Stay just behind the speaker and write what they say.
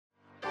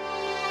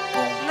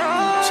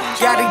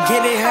gotta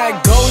get it how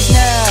it goes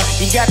now.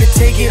 You gotta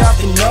take it off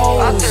the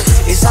nose.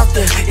 It's off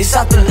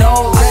the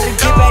nose. Gotta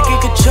get back in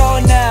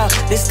control now.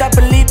 Let's stop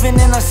believing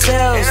in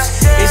ourselves.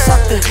 It's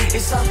off the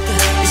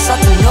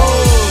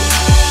nose.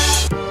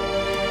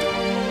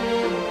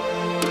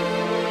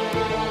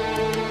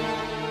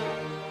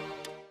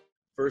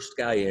 First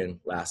guy in,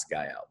 last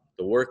guy out.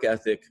 The work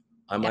ethic.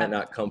 I might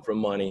not come from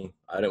money.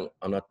 I'm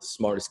not the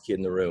smartest kid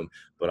in the room,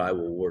 but I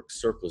will work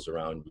circles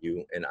around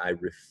you, and I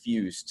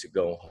refuse to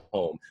go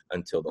home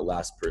until the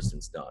last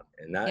person's done.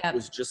 And that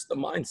was just the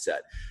mindset.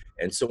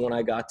 And so when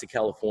I got to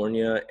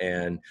California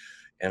and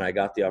I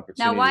got the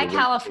opportunity. Now, why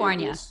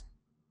California?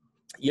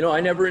 You know, I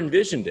never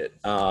envisioned it.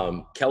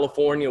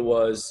 California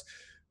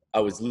I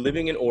was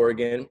living in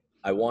Oregon.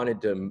 I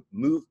wanted to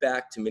move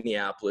back to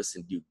Minneapolis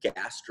and do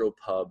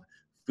gastropub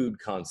food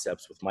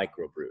concepts with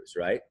microbrews,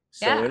 right?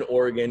 So in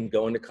Oregon,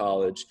 going to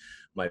college,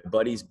 my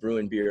buddy's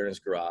brewing beer in his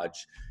garage.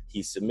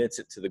 He submits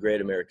it to the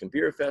Great American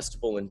Beer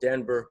Festival in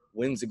Denver,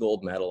 wins a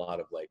gold medal out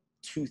of like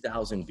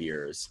 2,000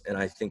 beers. And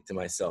I think to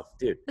myself,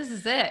 dude, this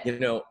is it. You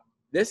know,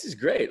 this is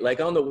great.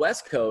 Like on the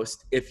West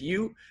Coast, if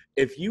you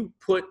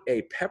put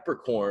a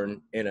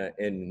peppercorn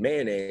in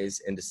mayonnaise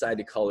and decide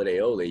to call it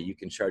aioli, you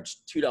can charge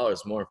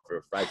 $2 more for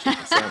a fried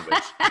chicken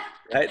sandwich.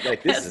 Right?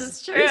 Like this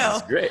is true. This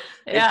is great.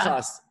 Yeah. It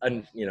costs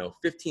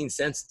 15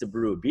 cents to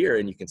brew a beer,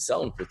 and you can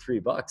sell them for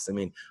 $3. I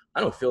mean, I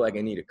don't feel like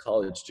I need a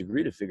college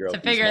degree to figure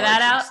out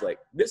that out. Like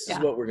this is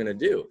what we're gonna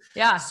do.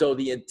 Yeah. So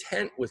the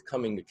intent with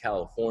coming to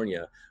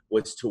California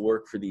was to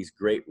work for these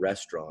great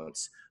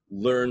restaurants,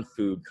 learn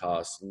food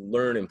costs,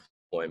 learn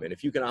employment.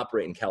 If you can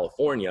operate in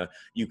California,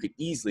 you could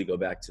easily go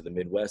back to the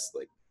Midwest,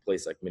 like a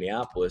place like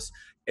Minneapolis,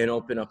 and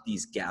open up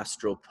these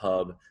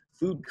gastropub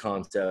food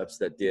concepts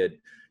that did,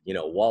 you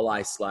know,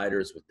 walleye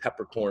sliders with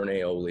peppercorn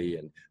aioli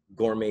and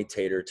gourmet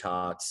tater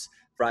tots,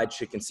 fried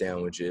chicken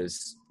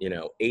sandwiches, you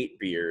know, 8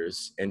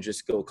 beers, and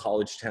just go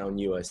college town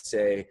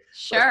USA.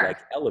 Sure. Like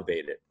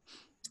elevate it.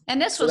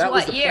 And this was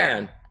what year?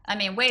 Plan. I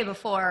mean, way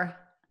before.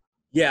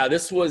 Yeah,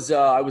 this was,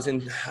 I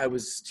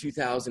was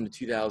 2000 to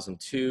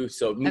 2002.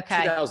 So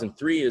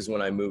 2003 is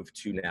when I moved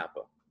to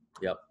Napa.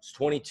 Yep. It's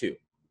 22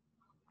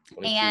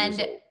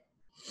 and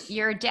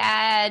your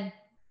dad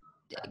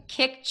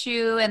kicked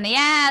you in the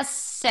ass,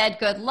 said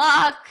good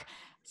luck,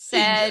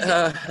 said,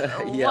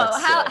 well,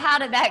 how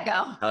did that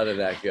go? How did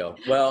that go?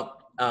 Well,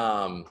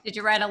 did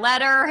you write a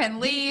letter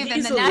and leave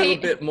in the night? He's a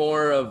little bit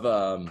more of,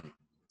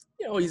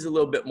 you know, he's a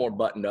little bit more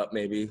buttoned up,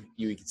 maybe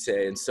you could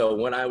say. And so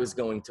when I was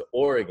going to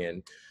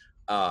Oregon,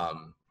 I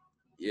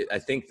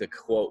think the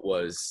quote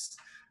was,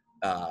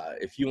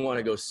 if you want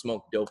to go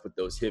smoke dope with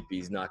those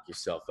hippies, knock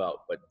yourself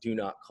out, but do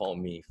not call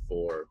me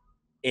for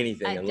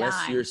anything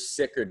unless you're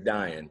sick or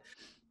dying.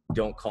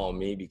 Don't call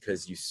me,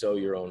 because you sow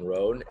your own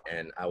road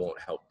and I won't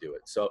help do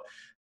it. So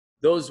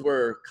those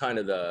were kind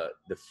of the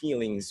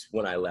feelings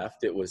when I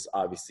left. It was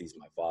obviously he's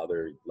my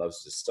father, he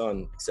loves his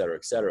son, et cetera,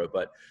 et cetera.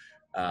 But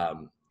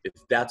if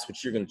that's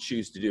what you're going to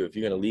choose to do, if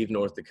you're going to leave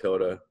North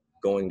Dakota,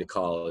 going to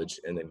college,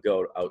 and then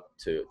go out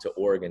to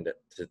Oregon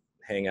to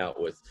hang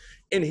out with,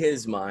 in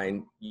his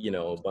mind, you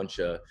know, a bunch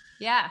of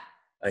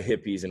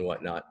hippies and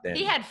whatnot. Then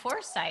he had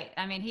foresight.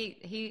 I mean,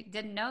 he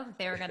didn't know that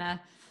they were going to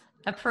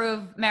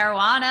approve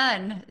marijuana,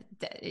 and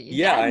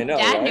I know.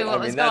 Dad knew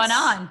what was going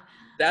on.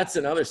 That's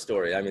another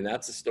story. I mean,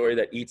 that's a story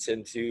that eats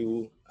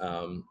into,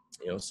 you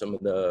know, some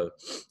of the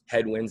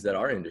headwinds that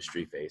our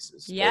industry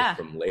faces, both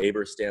from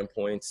labor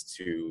standpoints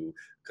to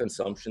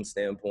consumption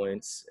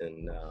standpoints,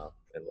 and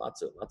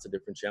lots of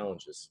different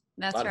challenges.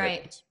 That's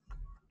right.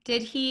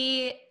 Did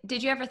you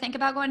ever think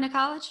about going to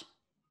college?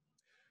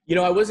 You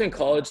know, I was in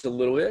college a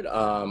little bit.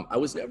 I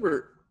was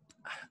never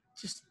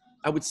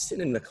I would sit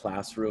in the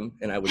classroom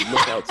and I would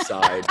look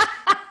outside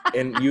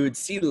and you would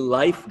see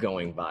life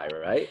going by,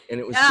 right? And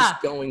it was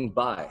just going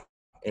by.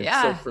 And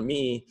so for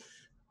me,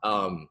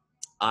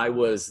 I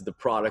was the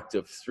product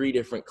of 3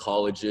 different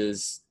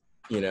colleges,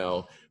 you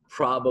know,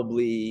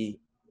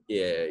 probably,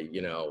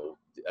 you know,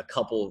 a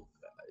couple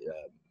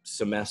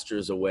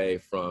semesters away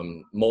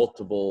from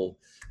multiple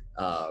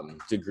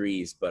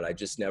degrees, but I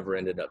just never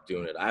ended up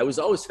doing it. I was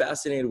always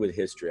fascinated with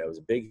history. I was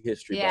a big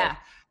history buff.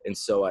 And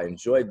so I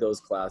enjoyed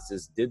those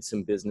classes, did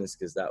some business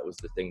because that was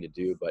the thing to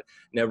do, but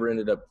never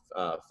ended up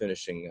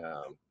finishing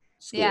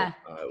school.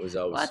 It was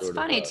always it's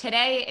funny.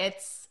 Today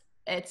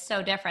it's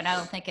so different. I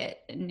don't think it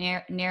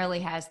nearly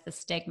has the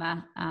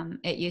stigma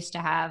it used to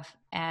have.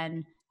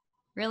 And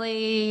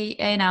really,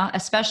 you know,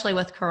 especially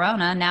with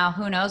Corona, now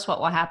who knows what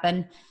will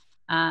happen.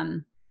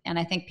 And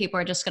I think people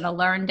are just going to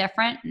learn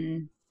different,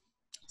 and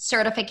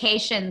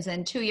certifications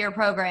and 2-year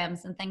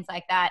programs and things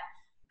like that,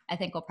 I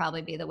think will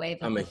probably be the wave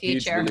of the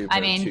future. I'm a huge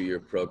believer in 2-year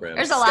programs.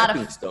 There's a lot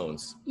of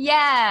stones.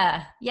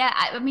 Yeah.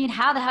 I mean,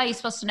 how the hell are you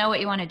supposed to know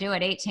what you want to do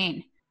at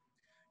 18?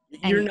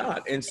 You're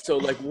not. And so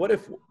like, what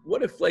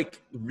if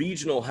like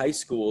regional high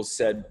schools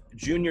said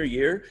junior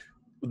year,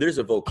 there's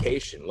a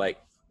vocation, like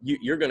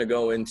you're going to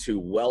go into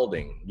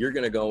welding. You're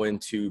going to go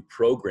into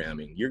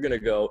programming. You're going to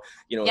go,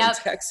 you know, in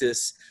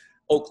Texas,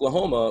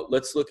 Oklahoma,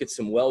 let's look at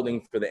some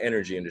welding for the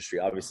energy industry.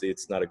 Obviously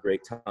it's not a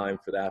great time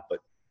for that, but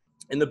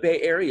In the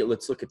Bay Area,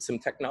 let's look at some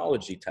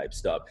technology type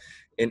stuff.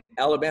 In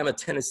Alabama,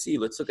 Tennessee,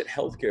 let's look at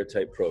healthcare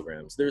type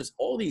programs. There's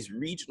all these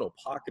regional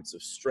pockets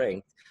of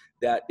strength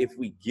that if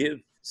we give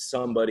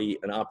somebody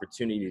an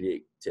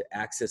opportunity to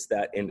access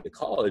that into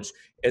college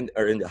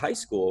or into high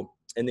school,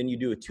 and then you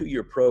do a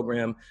 2-year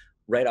program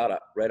right out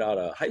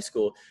of high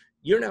school,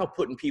 you're now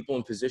putting people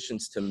in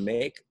positions to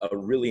make a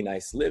really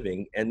nice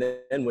living. And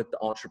then with the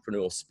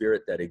entrepreneurial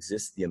spirit that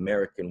exists, the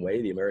American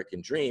way, the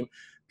American dream,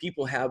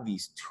 people have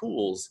these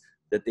tools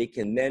that they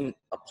can then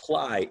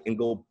apply and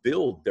go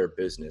build their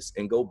business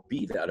and go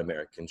be that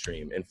American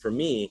dream. And for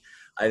me,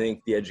 I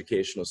think the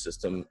educational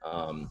system,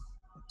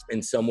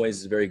 in some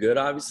ways is very good,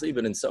 obviously,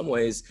 but in some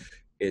ways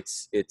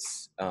it's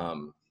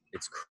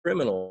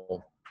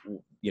criminal.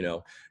 You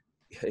know,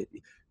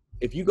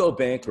 if you go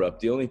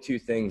bankrupt, the only two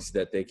things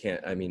that they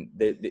can't, I mean,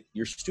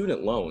 your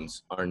student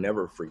loans are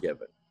never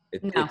forgiven.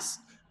 It's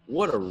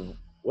what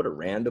a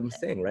random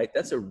thing, right?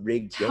 That's a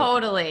rigged game.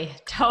 Totally.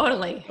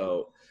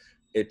 So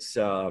it's,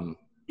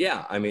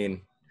 yeah, I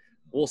mean,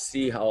 we'll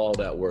see how all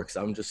that works.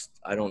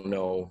 I don't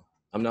know.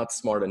 I'm not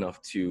smart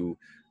enough to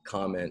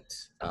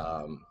comment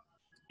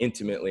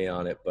intimately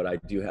on it, but I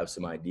do have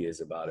some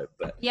ideas about it.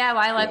 But yeah,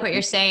 well, I like what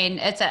you're saying.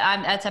 It's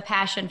a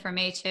passion for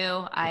me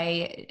too.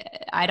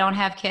 I don't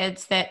have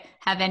kids that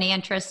have any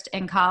interest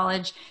in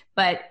college,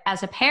 but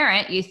as a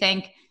parent,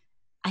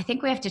 I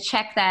think we have to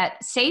check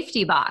that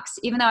safety box,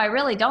 even though I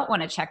really don't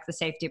want to check the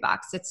safety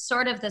box. It's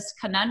sort of this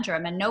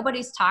conundrum, and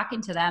nobody's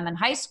talking to them in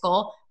high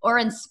school or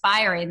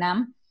inspiring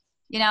them.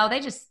 You know, they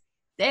just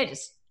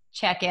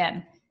check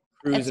in.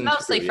 It's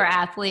mostly for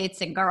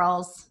athletes and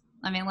girls.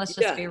 I mean, let's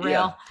just be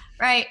real,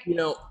 right? You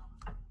know,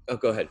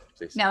 go ahead,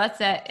 please. No, that's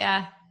it.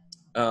 Yeah.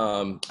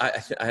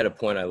 I had a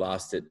point, I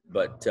lost it,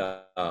 but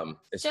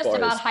as just far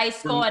about as high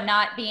school and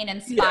not being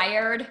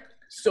inspired. Yeah.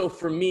 So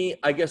for me,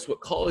 I guess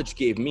what college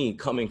gave me,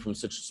 coming from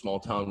such a small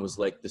town, was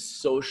like the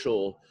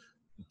social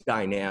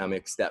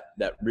dynamics that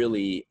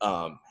really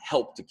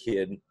helped a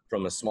kid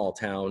from a small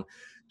town,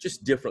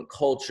 just different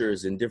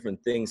cultures and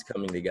different things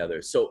coming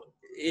together. So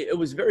it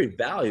was very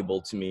valuable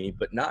to me,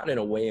 but not in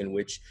a way in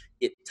which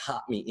it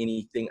taught me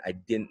anything I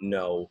didn't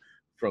know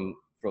from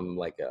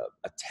like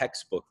a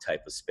textbook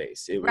type of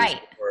space. It was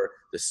more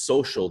the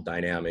social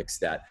dynamics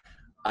that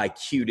I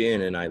cued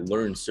in, and I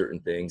learned certain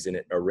things, and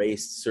it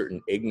erased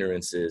certain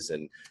ignorances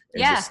and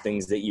just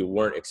things that you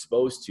weren't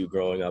exposed to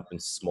growing up in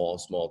small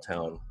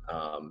town,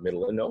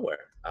 middle of nowhere.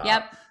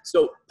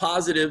 So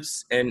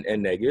positives and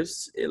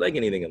negatives, like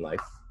anything in life.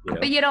 You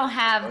know, but you don't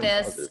have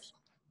this, positives.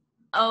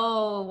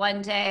 Oh,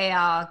 one day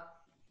I'll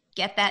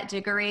get that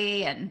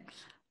degrry and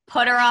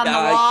put her on the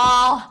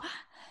wall.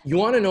 You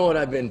want to know what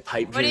I've been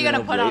pipe dreaming? What are you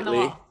going to put on the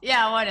wall?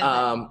 Yeah, what is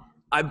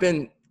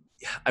it?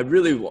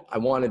 I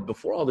wanted,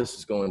 before all this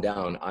was going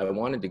down, I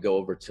wanted to go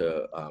over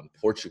to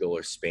Portugal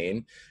or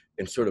Spain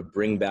and sort of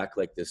bring back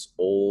like this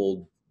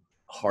old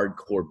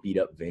hardcore beat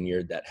up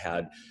vineyard that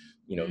had,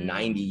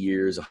 90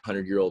 years,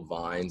 100-year-old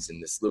vines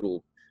and this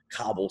little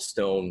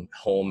cobblestone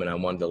home. And I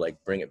wanted to like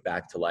bring it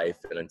back to life,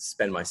 and I'd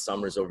spend my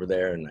summers over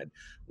there and I'd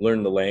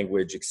learn the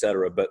language,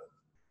 etc. But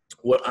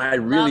what I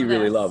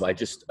really love, I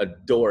just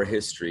adore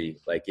history.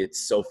 Like,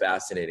 it's so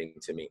fascinating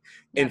to me.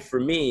 Yeah. And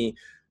for me,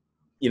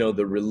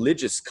 the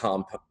religious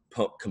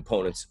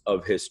components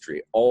of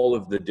history, all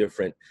of the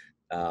different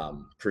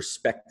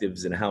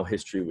perspectives and how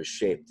history was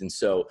shaped. And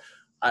so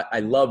I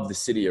love the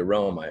city of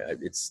Rome.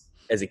 It's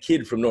as a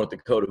kid from North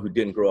Dakota who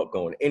didn't grow up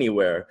going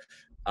anywhere.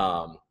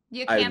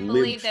 You can't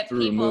believe that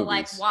people movies.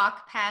 Like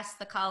walk past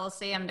the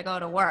Coliseum to go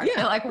to work. Yeah,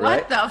 they're like,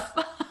 what the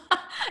fuck?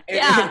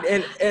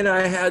 And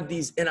I had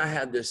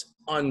this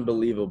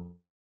unbelievable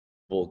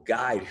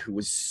guide who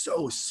was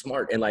so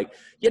smart, and like,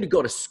 you had to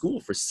go to school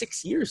for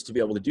 6 years to be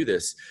able to do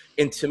this.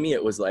 And to me,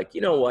 it was like,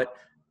 you know what,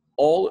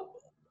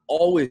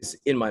 always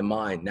in my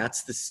mind,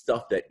 that's the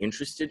stuff that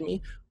interested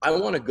me. I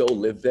want to go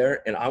live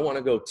there, and I want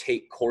to go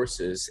take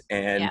courses,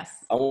 and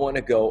I want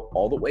to go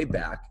all the way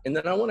back, and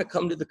then I want to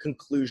come to the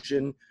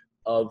conclusion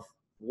of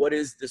what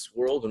is this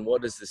world and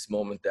what is this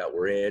moment that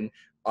we're in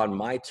on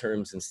my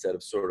terms, instead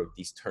of sort of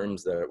these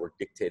terms that were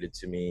dictated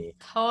to me.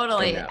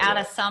 Totally out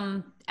of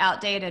some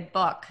outdated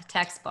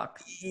textbook.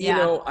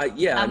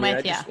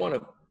 I just want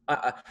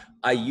to,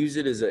 I use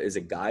it as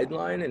a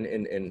guideline,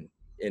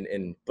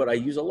 and but I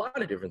use a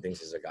lot of different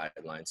things as a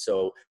guideline.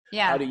 So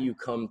how do you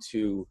come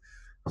to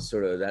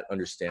sort of that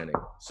understanding?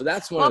 So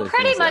that's one of the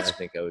things that I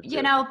think I would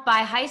do. By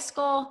high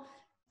school,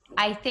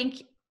 I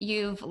think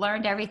you've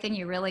learned everything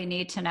you really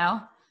need to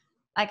know.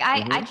 Like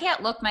I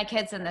can't look my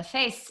kids in the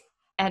face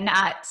and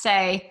not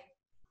say,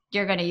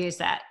 you're going to use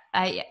that.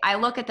 I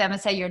look at them and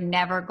say, you're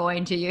never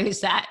going to use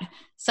that.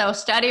 So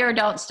study or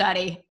don't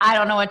study. I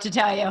don't know what to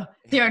tell you.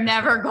 You're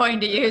never going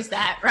to use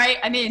that, right?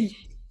 I mean,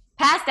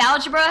 past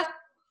algebra,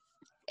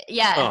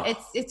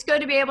 it's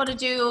good to be able to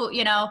do,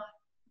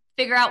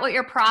 figure out what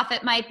your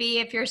profit might be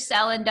if you're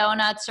selling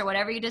donuts or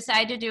whatever you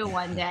decide to do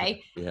one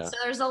day. So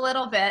there's a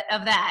little bit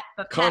of that.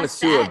 But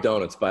connoisseur of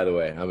donuts, by the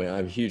way. I mean,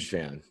 I'm a huge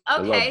fan.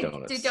 Okay. I love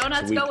donuts. Do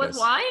donuts go with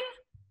wine?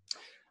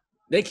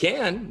 They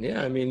can.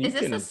 Yeah. I mean, you Is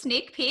this can. a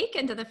sneak peek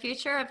into the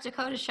future of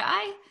Dakota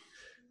Shy?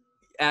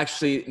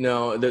 Actually,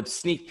 no, the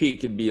sneak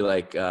peek could be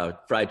like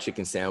fried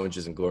chicken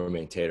sandwiches and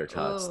gourmet tater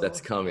tots.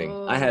 That's coming.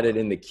 I had it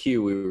in the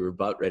queue. We were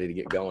about ready to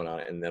get going on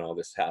it, and then all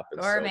this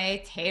happened.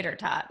 Gourmet tater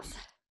tots.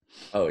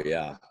 Oh,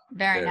 yeah.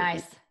 Very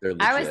nice. They're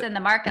legit. I was in the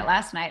market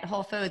last night,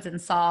 Whole Foods,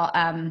 and saw,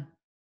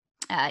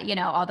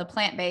 all the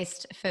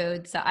plant-based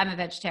foods. So I'm a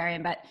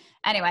vegetarian, but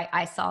anyway,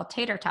 I saw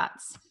tater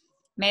tots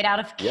made out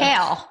of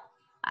kale.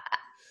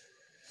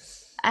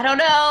 I don't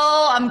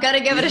know. I'm going to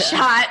give it a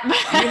shot. You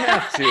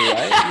have to,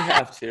 right? You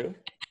have to.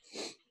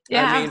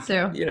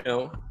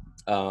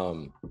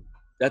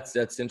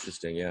 That's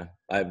interesting. Yeah.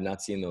 I have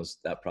not seen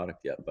that product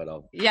yet, but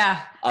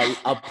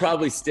I'll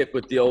probably stick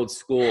with the old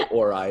school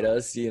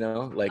Ore-Idas,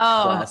 like.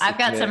 Oh, I've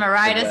got some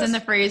Ore-Idas in the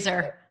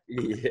freezer.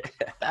 Yeah.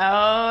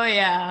 Oh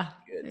yeah.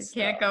 Good stuff.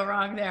 Can't go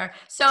wrong there.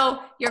 So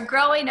you're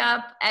growing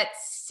up at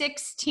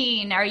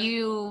 16.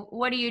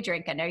 What are you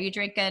drinking? Are you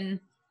drinking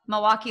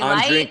Milwaukee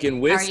Light? I'm drinking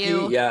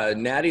whiskey.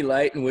 Natty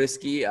Light and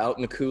whiskey out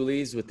in the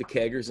coulees with the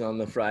keggers on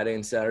the Friday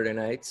and Saturday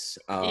nights.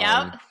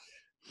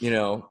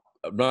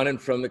 Running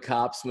from the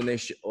cops when they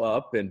show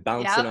up and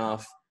bouncing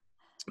off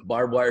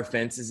barbed wire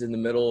fences in the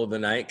middle of the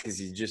night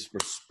because you just were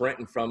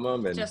sprinting from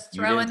them and just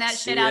throwing that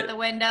shit out the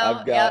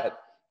window.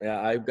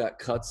 I've got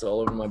cuts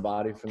all over my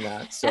body from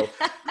that. So,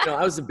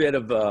 I was a bit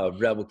of a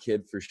rebel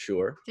kid for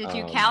sure. Did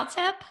you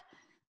𝐂𝐎𝐍𝐓?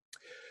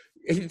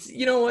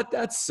 You know what?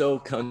 That's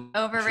so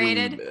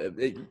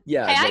overrated.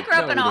 Yeah. Hey, I grew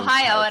up in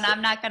Ohio, and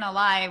I'm not gonna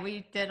lie,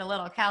 we did a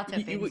little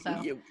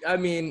𝐂𝐿-tipping. I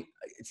mean,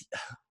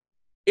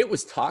 it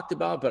was talked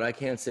about, but I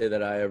can't say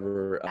that I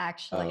ever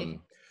actually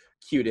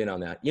cued in on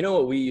that. You know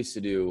what we used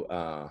to do?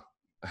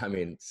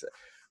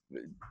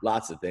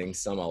 Lots of things.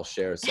 Some I'll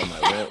share, some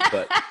I won't.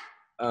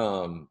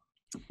 But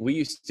we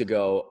used to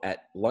go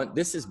at lunch.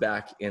 This is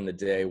back in the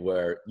day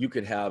where you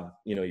could have,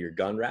 your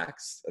gun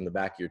racks in the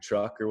back of your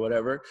truck or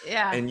whatever.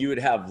 Yeah. And you would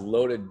have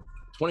loaded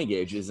 20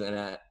 gauges. And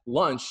at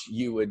lunch,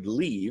 you would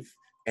leave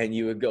and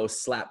you would go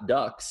slap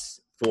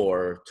ducks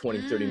for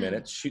 20, 30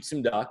 minutes, shoot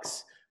some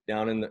ducks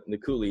down in the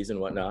coulees and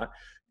whatnot,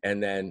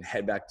 and then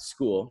head back to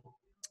school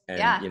and,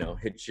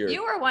 hit your.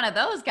 You were one of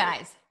those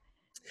guys.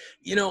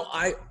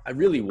 I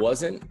really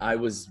wasn't. I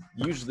was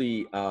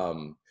usually,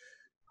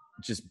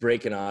 just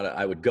breaking out.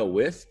 I would go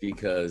with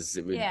because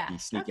it would be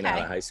sneaking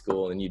out of high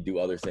school, and you'd do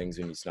other things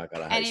when you snuck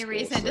out of high school. Any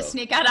reason to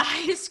sneak out of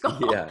high school?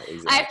 Yeah,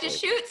 exactly. I have to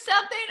shoot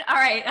something. All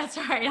right, that's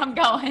all right. I'm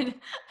going.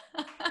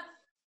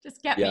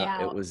 Just get me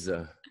out. Yeah, it was.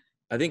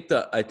 I think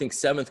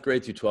 7th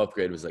grade through 12th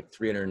grade was like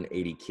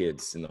 380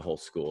 kids in the whole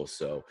school,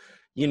 so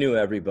you knew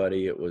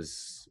everybody. It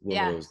was one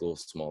of those little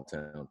small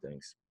town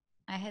things.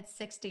 I had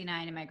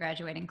 69 in my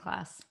graduating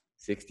class.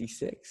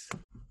 66.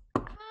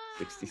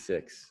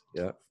 66.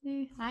 Yeah.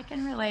 I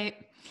can relate.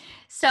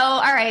 So,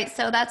 all right.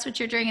 So that's what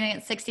you're drinking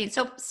at 16.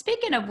 So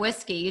speaking of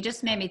whiskey, you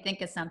just made me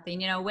think of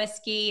something,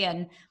 whiskey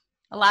and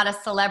a lot of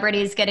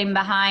celebrities getting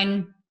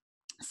behind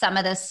some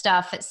of this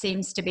stuff. It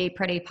seems to be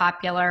pretty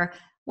popular.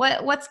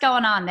 What's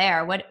going on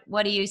there?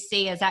 What do you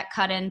see? Is that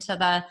cut into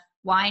the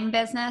wine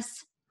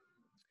business?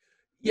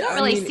 Yeah. You don't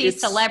really see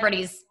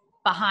celebrities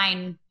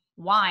behind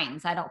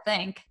wines, I don't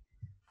think.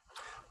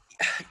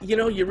 You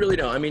really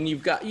don't. I mean,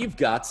 you've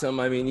got some.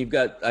 I mean,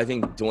 I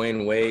think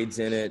Dwayne Wade's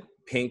in it.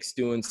 Pink's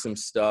doing some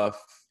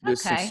stuff.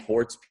 There's some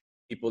sports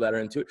people that are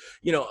into it.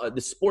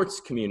 The sports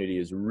community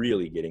is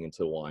really getting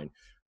into wine.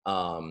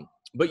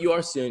 But you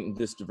are seeing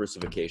this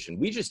diversification.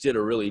 We just did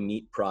a really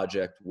neat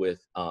project with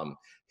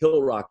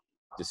Hill Rock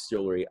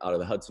Distillery out of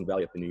the Hudson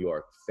Valley up in New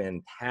York.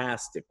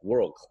 Fantastic,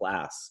 world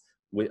class.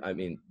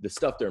 The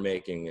stuff they're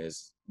making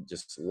is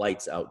just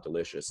lights out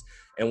delicious.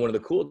 And one of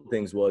the cool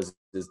things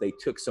is they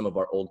took some of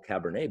our old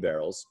Cabernet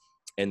barrels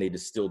and they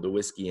distilled the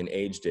whiskey and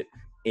aged it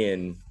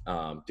in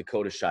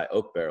Dakota Shy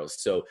oak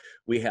barrels. So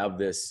we have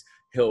this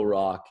Hill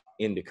Rock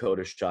in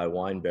Dakota Shy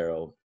wine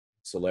barrel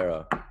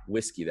Solera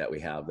whiskey that we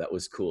have. That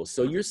was cool.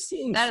 So you're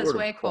seeing that sort is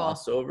way of cool.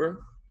 crossover.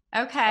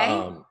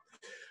 Okay.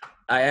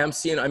 I am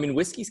seeing,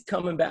 whiskey's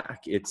coming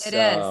back. It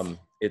is.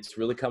 It's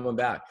really coming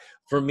back.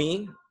 For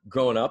me,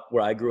 growing up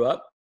where I grew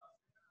up,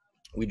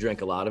 we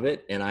drank a lot of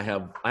it, and I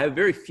have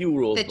very few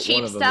rules. The but cheap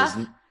one of them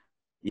stuff?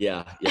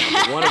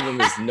 But one of them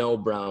is no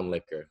brown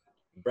liquor.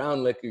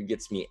 Brown liquor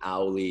gets me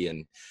owly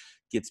and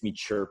gets me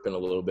chirping a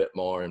little bit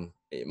more, and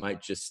it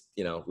might just,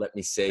 let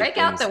me say break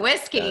out the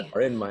whiskey that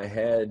are in my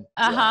head.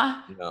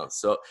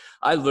 So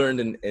I learned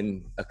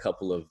in a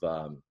couple of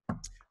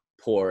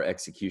poor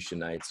execution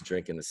nights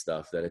drinking the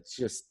stuff that it's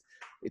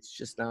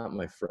just not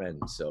my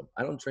friend. So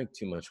I don't drink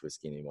too much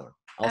whiskey anymore.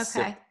 I'll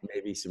sip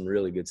maybe some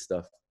really good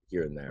stuff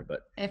here and there,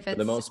 but for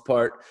the most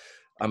part,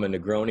 I'm a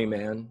Negroni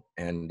man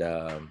and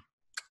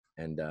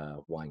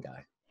wine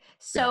guy.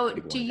 So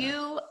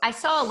I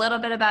saw a little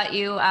bit about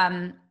you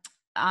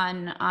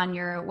on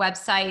your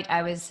website.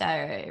 I was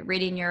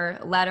reading your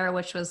letter,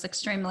 which was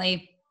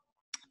extremely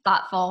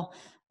thoughtful.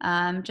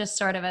 Just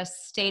sort of a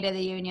state of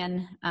the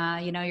union,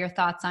 your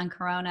thoughts on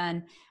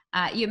Corona.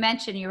 And you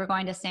mentioned you were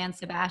going to San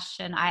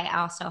Sebastian. I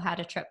also had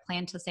a trip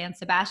planned to San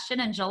Sebastian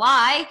in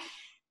July.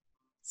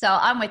 So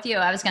I'm with you.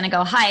 I was going to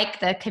go hike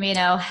the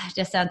Camino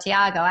de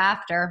Santiago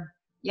after.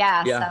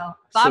 Yeah. So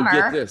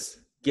bummer. So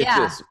get Yeah.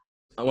 this.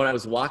 When I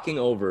was walking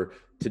over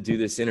to do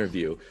this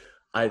interview,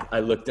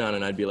 I looked down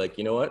and I'd be like,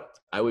 you know what?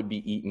 I would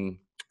be eating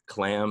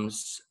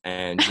clams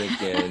and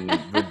drinking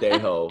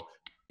Verdejo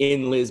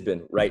in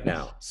Lisbon right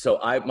now. So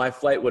my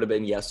flight would have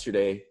been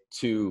yesterday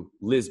to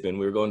Lisbon.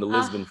 We were going to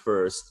Lisbon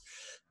first,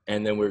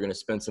 and then we were going to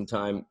spend some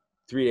time,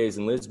 3 days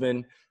in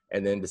Lisbon,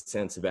 and then to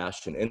San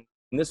Sebastian. And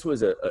this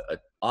was a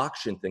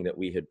auction thing that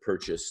we had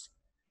purchased.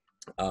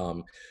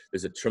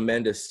 There's a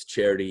tremendous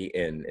charity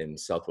in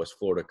Southwest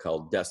Florida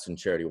called Destin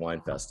Charity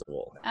Wine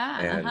Festival.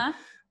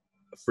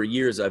 For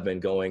years I've been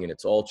going, and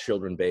it's all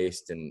children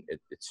based, and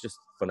it's just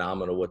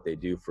phenomenal what they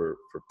do for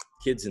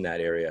kids in that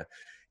area.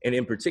 And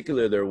in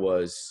particular,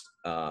 there's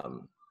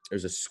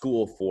a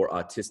school for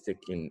autistic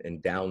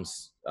and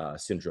Down's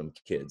syndrome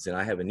kids. And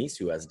I have a niece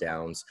who has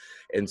Down's.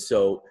 And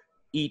so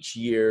each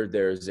year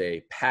there's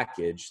a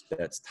package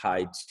that's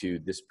tied to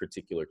this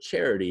particular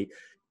charity.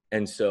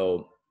 And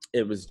so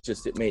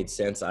it made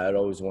sense. I had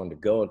always wanted to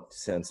go to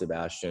San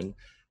Sebastian.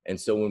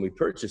 And so when we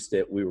purchased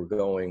it, we were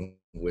going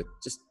with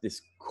just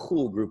this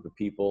cool group of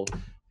people.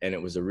 And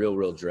it was a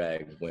real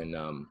drag when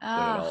it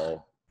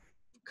all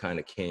kind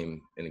of came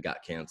and it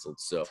got canceled.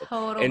 So,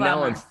 Total and bummer.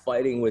 now I'm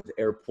fighting with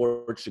Air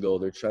Portugal.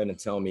 They're trying to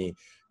tell me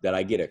that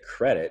I get a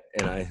credit.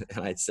 And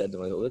I said to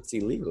them, well, it's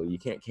illegal. You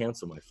can't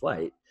cancel my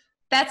flight.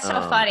 That's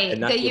so funny. And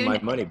not give my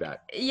money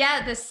back.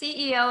 Yeah, the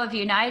CEO of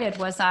United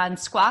was on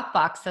Squawk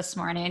Box this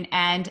morning,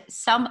 and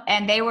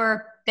they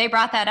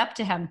brought that up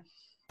to him,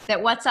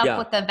 that what's up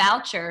with the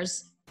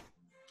vouchers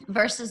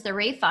versus the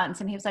refunds,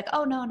 and he was like,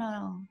 "Oh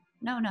no,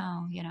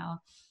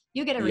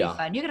 you get a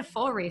refund, you get a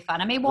full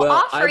refund. I mean, we'll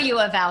offer you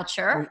a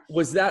voucher."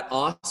 Was that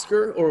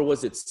Oscar or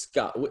was it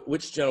Scott?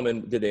 Which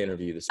gentleman did they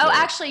interview this morning? Oh,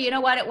 actually, you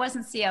know what? It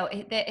wasn't CEO.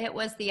 It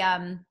was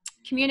the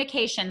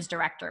communications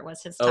director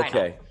was his title.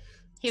 Okay.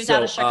 He was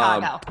out of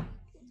Chicago.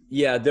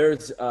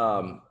 There's,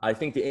 I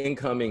think the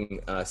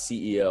incoming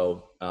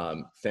CEO,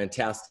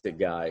 fantastic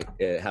guy.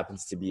 It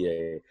happens to be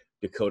a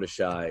Dakota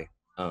Shy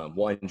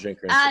wine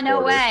drinker and supporter. No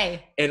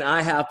way. And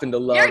I happen to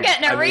love. You're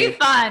getting a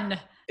refund.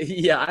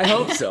 Yeah, I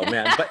hope so,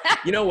 man. But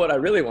you know what I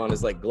really want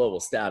is like global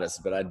status,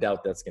 but I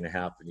doubt that's going to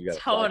happen. You got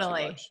to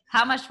totally.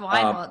 How much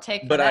wine will it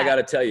take? But I got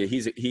to tell you,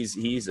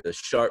 he's a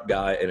sharp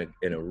guy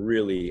and a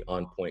really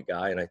on point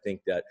guy. And I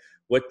think that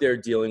what they're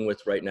dealing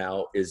with right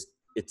now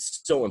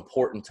it's so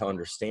important to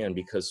understand,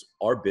 because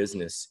our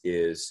business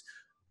is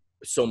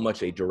so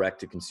much a direct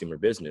to consumer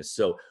business.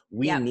 So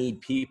we need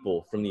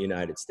people from the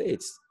United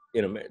States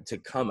to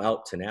come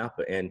out to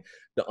Napa. And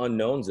the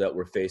unknowns that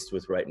we're faced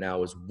with right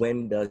now is,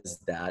 when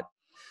does that,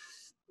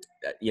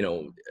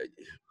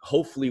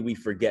 hopefully we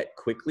forget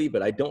quickly,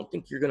 but I don't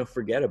think you're going to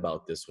forget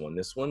about this one.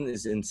 This one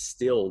is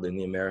instilled in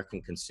the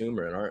American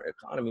consumer, and our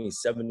economy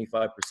is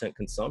 75%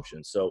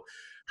 consumption. So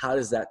how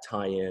does that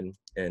tie in?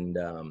 And,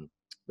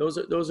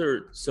 those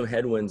are some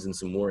headwinds and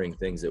some worrying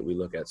things that we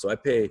look at. So I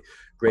pay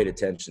great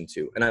attention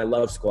to, and I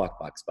love Squawk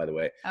Box, by the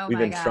way. We've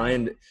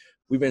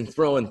been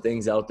throwing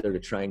things out there to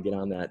try and get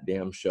on that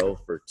damn show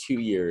for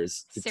 2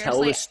 years to tell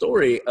the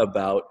story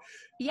about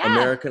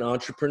American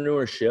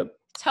entrepreneurship.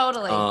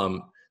 Totally.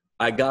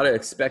 I got to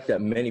expect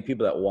that many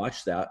people that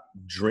watch that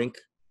drink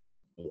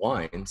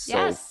wine.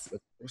 So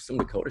some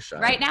Dakota Shy.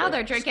 Right now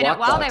they're drinking it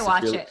while they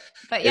watch it.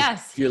 But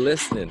if you're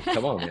listening,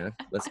 come on, man,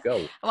 let's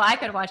go. Well, I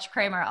could watch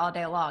Kramer all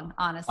day long,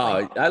 honestly.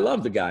 I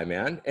love the guy,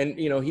 man. And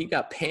he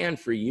got panned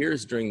for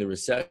years during the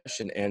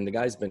recession, and the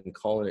guy's been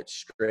calling it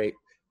straight.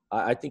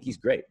 I think he's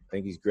great. I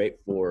think he's great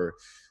for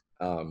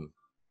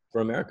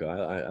America.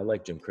 I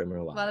like Jim Kramer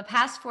a lot. Well, the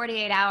past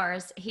 48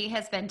 hours, he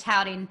has been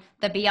touting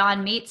the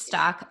Beyond Meat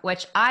stock,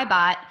 which I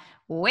bought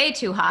way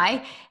too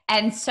high.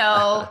 And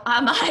so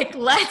I'm like,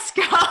 let's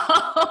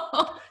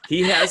go.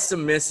 He has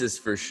some misses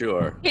for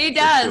sure. He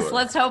does. Sure.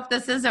 Let's hope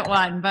this isn't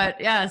one, but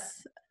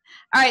yes.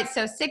 All right.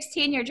 So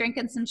 16, you're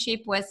drinking some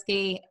cheap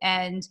whiskey,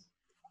 and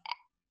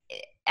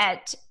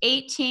at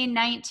 18,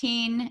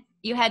 19,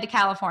 you head to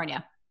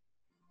California.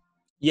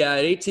 Yeah.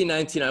 At 18,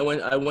 19,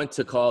 I went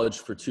to college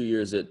for 2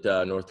 years at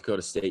North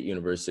Dakota State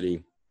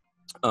University.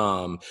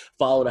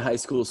 Followed a high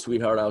school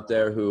sweetheart out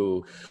there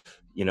who,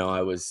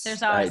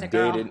 There's always a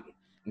girl.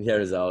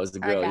 There's always a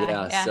girl. Okay,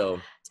 yeah. So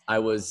I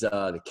was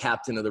the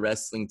captain of the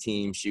wrestling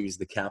team. She was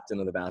the captain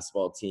of the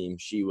basketball team.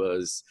 She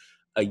was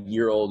a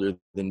year older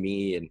than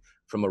me and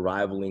from a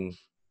rivaling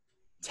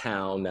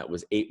town that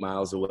was 8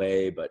 miles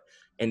away, but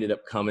ended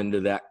up coming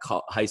to that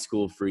high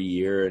school for a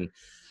year. And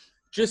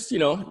just,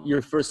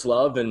 your first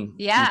love, and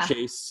you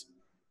chase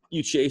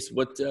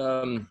what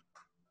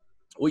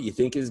you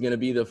think is going to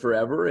be the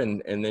forever.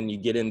 And then you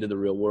get into the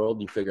real world,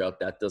 you figure out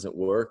that doesn't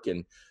work.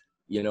 And,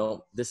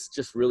 this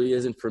just really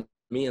isn't for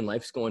me, and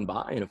life's going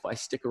by. And if I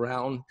stick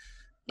around,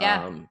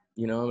 I'm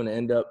going to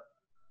end up,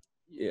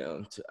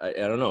 I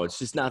don't know. It's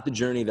just not the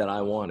journey that I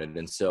wanted.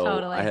 And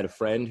so I had a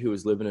friend who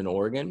was living in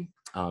Oregon,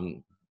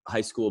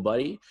 high school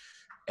buddy,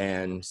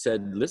 and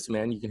said, listen,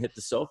 man, you can hit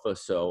the sofa.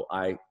 So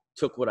I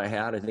took what I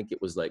had. I think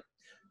it was like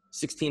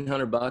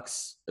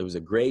 $1,600. It was a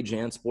gray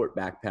JanSport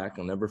backpack.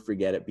 I'll never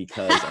forget it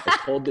because I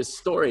told this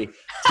story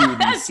to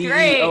the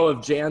CEO of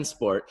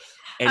JanSport.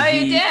 And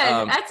you did?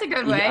 That's a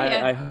good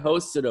way. I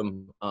hosted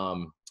him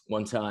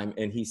one time,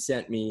 and he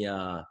sent me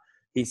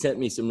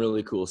some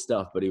really cool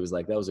stuff, but he was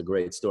like, that was a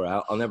great story.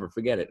 I'll never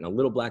forget it. In a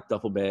little black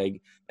duffel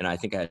bag, and I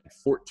think I had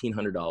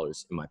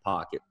 $1,400 in my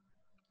pocket.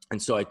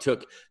 And so I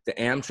took the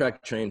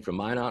Amtrak train from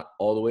Minot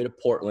all the way to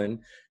Portland,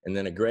 and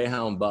then a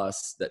Greyhound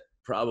bus that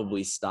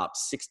probably stopped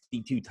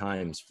 62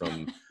 times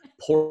from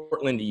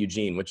Portland to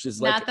Eugene, which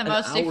is like not the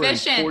most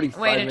efficient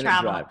way to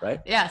travel, drive,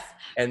 right? Yes.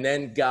 And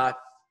then got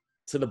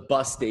to the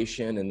bus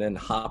station, and then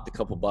hopped a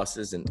couple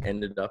buses and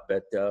ended up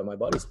at my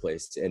buddy's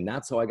place. And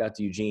that's how I got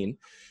to Eugene.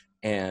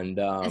 And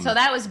so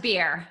that was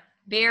beer.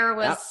 Beer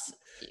was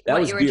that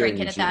what was you were beer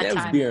drinking at that time.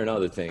 That was beer and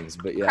other things,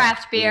 but yeah.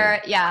 Craft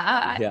beer.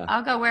 Yeah.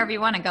 I'll go wherever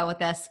you want to go with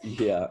this.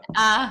 Yeah.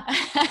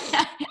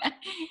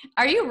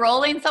 Are you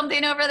rolling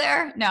something over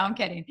there? No, I'm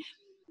kidding.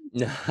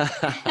 No,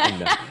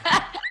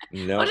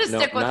 We'll just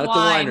stick with not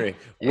wine. At the winery.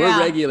 We're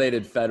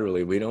regulated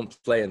federally. We don't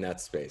play in that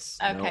space.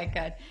 Okay,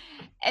 good.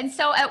 And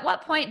so at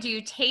what point do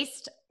you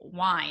taste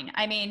wine?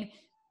 I mean,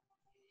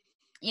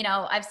 you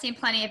know, I've seen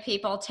plenty of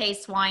people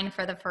taste wine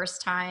for the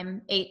first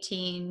time,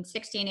 16,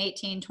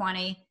 18,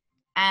 20.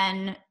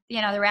 And,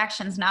 you know, the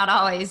reaction's not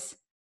always,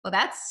 well,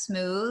 that's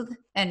smooth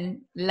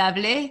and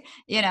lovely,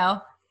 you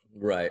know.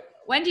 Right.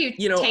 When do you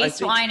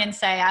taste wine and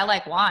say, I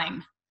like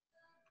wine?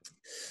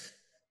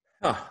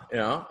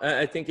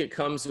 I think it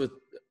comes with,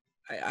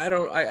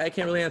 I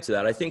can't really answer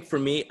that. I think for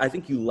me, I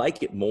think you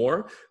like it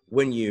more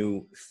when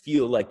you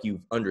feel like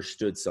you've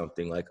understood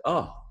something, like,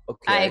 oh,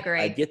 okay. I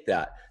agree. I get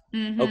that.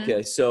 Mm-hmm.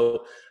 Okay.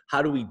 So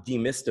how do we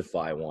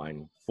demystify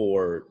wine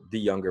for the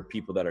younger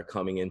people that are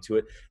coming into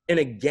it? And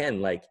again,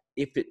 like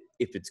if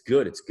it's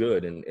good, it's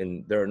good.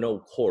 And there are no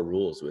core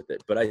rules with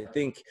it. But I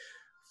think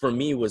for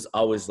me was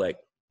always like,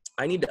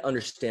 I need to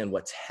understand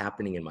what's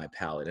happening in my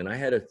palate. And I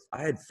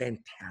had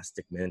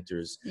fantastic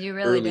mentors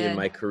early in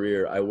my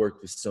career. I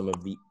worked with some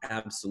of the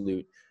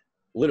absolute,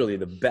 literally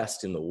the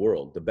best in the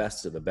world, the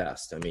best of the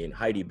best. I mean,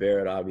 Heidi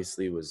Barrett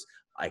obviously was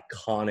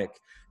iconic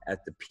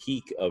at the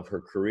peak of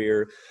her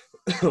career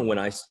when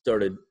I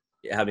started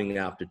having the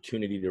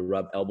opportunity to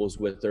rub elbows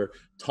with her.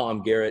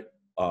 Tom Garrett,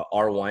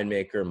 our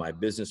winemaker, my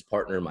business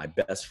partner, my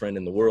best friend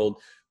in the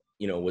world,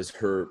 you know, was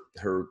her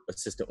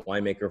assistant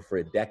winemaker for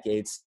a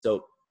decade.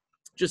 So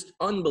just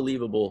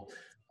unbelievable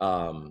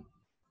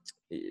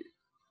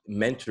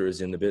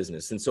mentors in the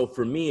business. And so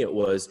for me, it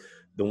was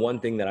the one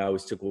thing that I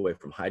always took away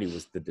from Heidi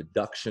was the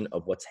deduction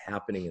of what's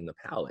happening in the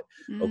palate.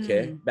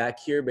 Okay. Back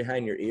here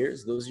behind your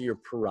ears, those are your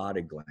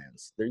parotid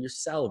glands. They're your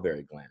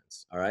salivary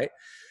glands. All right.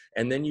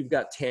 And then you've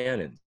got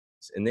tannins,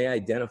 and they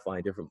identify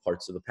different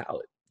parts of the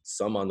palate.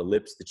 Some on the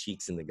lips, the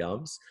cheeks, and the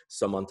gums,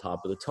 some on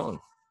top of the tongue.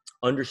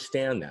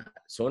 Understand that.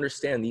 So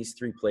understand these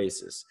three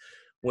places.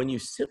 When you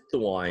sip the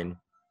wine,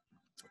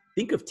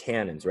 think of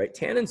tannins, right?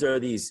 Tannins are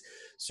these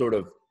sort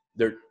of,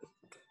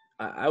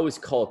 I always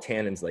call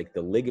tannins like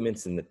the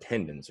ligaments and the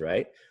tendons,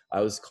 right? I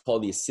always call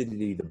the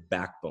acidity the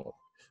backbone,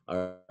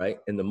 all right?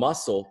 And the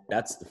muscle,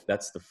 that's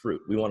the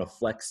fruit. We want to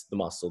flex the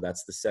muscle.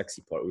 That's the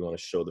sexy part. We want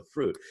to show the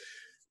fruit.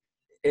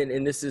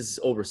 And this is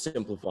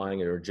oversimplifying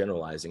it or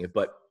generalizing it,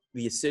 but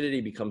the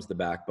acidity becomes the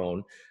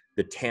backbone.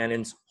 The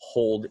tannins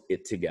hold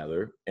it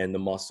together, and the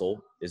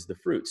muscle is the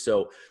fruit.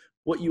 So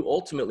what you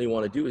ultimately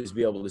want to do is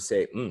be able to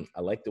say,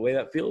 I like the way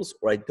that feels,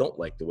 or I don't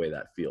like the way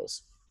that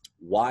feels.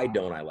 Why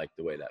don't I like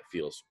the way that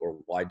feels? Or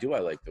why do I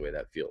like the way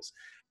that feels?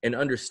 And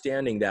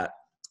understanding that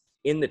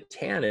in the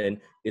tannin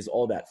is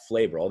all that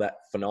flavor, all that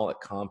phenolic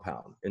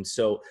compound. And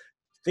so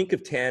think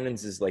of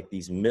tannins as like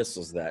these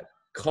missiles that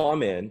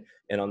come in,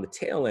 and on the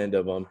tail end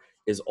of them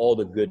is all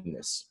the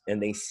goodness,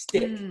 and they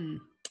stick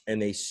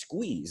and they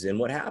squeeze. And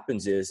what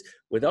happens is,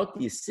 without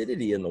the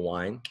acidity in the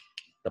wine,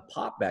 the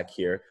pop back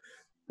here,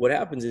 what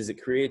happens is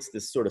it creates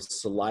this sort of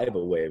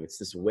saliva wave. It's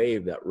this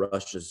wave that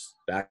rushes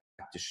back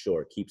to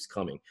shore, keeps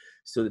coming.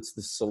 So it's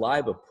the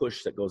saliva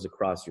push that goes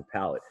across your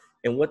palate.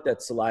 And what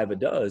that saliva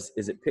does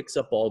is it picks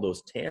up all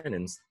those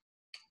tannins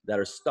that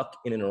are stuck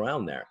in and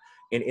around there.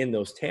 And in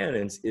those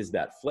tannins is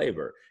that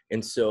flavor.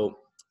 And so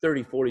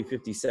 30, 40,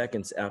 50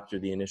 seconds after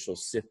the initial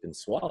sip and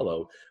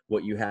swallow,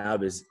 what you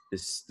have is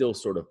this still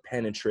sort of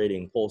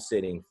penetrating,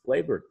 pulsating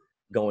flavor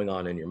going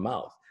on in your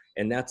mouth.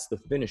 And that's the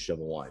finish of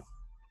a wine.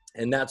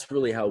 And that's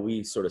really how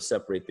we sort of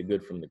separate the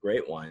good from the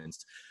great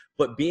wines.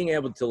 But being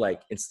able to,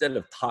 like, instead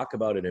of talk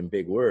about it in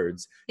big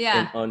words,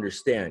 and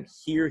understand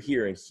here,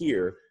 here, and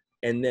here,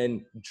 and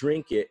then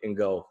drink it and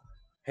go,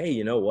 hey,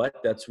 you know what?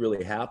 That's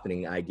really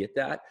happening. I get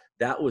that.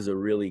 That was a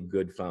really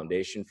good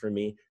foundation for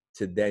me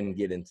to then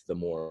get into the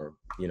more,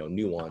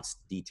 nuanced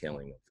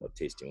detailing of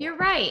tasting wine. You're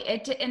right.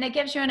 And it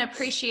gives you an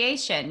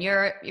appreciation.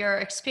 You're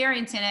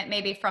experiencing it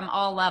maybe from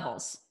all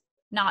levels,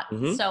 not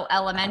so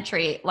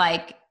elementary,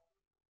 like,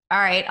 all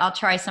right, I'll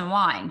try some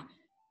wine.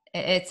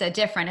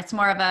 It's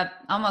more of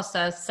almost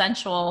a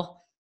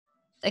sensual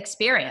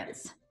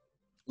experience.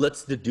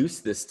 Let's deduce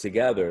this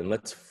together and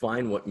let's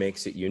find what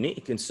makes it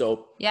unique. And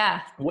so,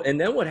 and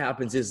then what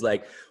happens is,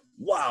 like,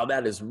 wow,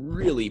 that is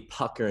really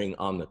puckering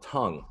on the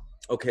tongue.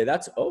 Okay,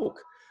 that's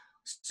oak.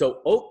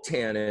 So oak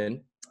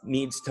tannin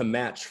needs to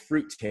match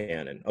fruit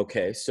tannin.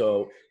 Okay,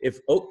 so if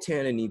oak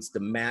tannin needs to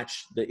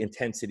match the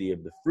intensity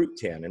of the fruit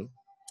tannin,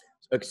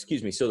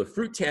 excuse me, so the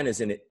fruit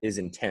tannin is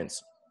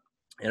intense,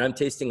 and I'm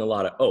tasting a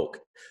lot of oak.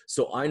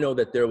 So I know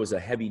that there was a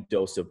heavy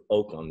dose of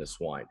oak on this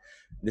wine.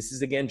 This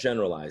is, again,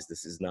 generalized.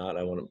 This is not, I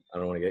don't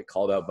want to get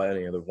called out by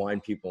any other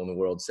wine people in the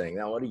world saying,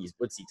 now,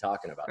 what's he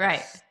talking about?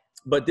 Right.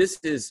 But this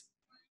is,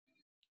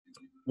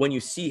 when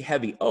you see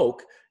heavy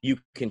oak, you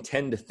can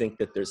tend to think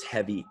that there's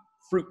heavy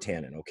fruit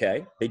tannin,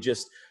 okay?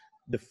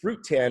 The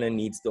fruit tannin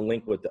needs to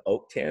link with the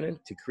oak tannin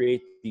to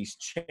create these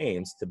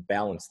chains to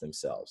balance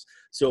themselves.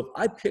 So if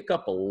I pick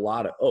up a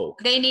lot of oak,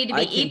 they need to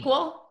be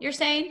equal, you're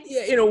saying?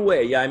 Yeah, in a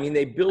way. Yeah, I mean,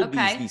 they build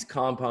Okay. these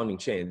compounding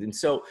chains. And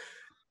so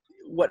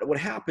what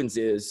happens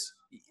is,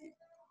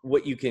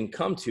 what you can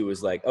come to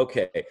is like,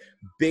 okay,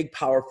 big,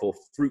 powerful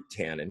fruit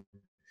tannin.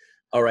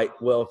 All right,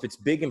 well, if it's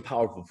big and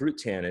powerful fruit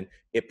tannin,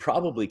 it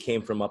probably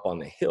came from up on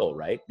the hill,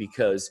 right?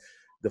 Because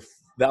the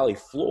valley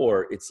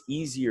floor, it's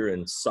easier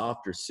and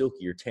softer,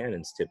 silkier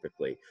tannins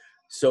typically.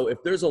 So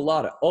if there's a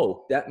lot of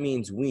oak, that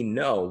means we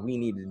know we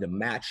needed to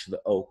match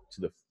the oak to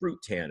the fruit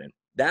tannin.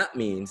 That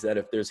means that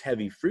if there's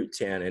heavy fruit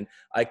tannin,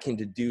 I can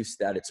deduce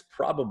that it's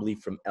probably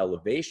from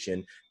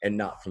elevation and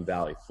not from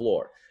valley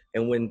floor.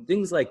 And when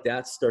things like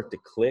that start to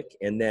click,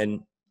 and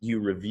then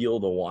you reveal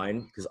the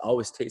wine, because I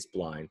always taste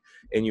blind,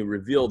 and you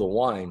reveal the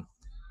wine,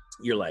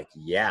 you're like,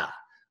 yeah,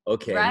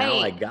 okay, right. Now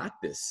I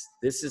got this.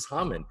 This is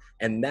humming.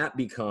 And that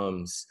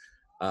becomes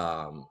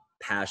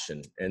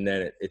passion. And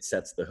then it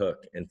sets the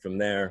hook. And from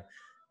there,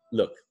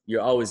 look,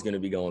 you're always going to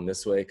be going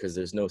this way because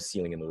there's no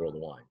ceiling in the world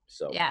of wine.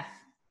 So yeah,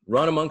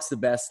 run amongst the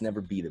best,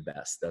 never be the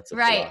best. That's a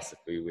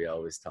philosophy we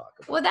always talk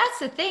about. Well, that's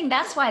the thing.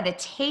 That's why the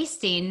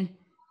tasting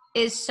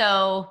is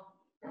so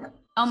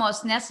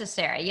almost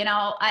necessary. You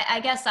know, I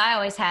guess I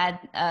always had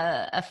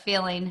a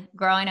feeling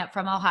growing up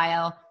from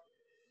Ohio.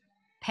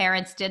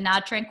 Parents did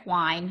not drink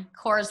wine,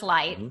 Coors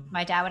Light. Mm-hmm.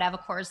 My dad would have a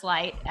Coors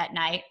Light at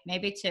night,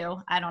 maybe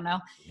two, I don't know.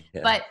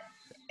 Yeah. But,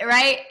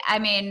 right, I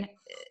mean,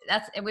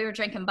 we were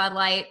drinking Bud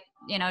Light,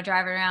 you know,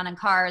 driving around in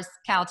cars,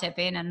 cow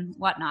tipping and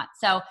whatnot.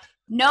 So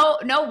no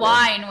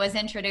wine was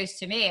introduced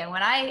to me. And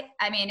when I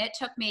mean, it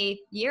took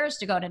me years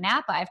to go to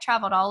Napa. I've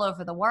traveled all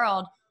over the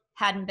world,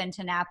 hadn't been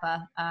to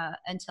Napa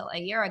until a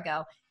year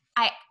ago.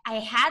 I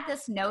had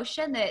this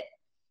notion that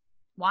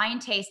wine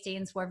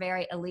tastings were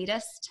very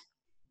elitist,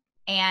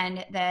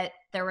 and that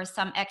there was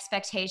some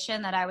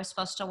expectation that I was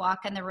supposed to walk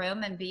in the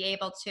room and be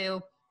able to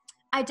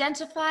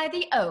identify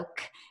the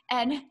oak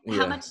and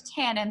how much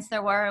tannins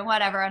there were and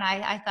whatever. And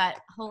I thought,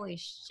 holy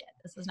shit,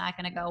 this is not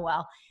going to go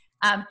well.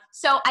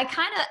 So I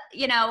kind of,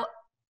 you know,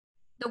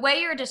 the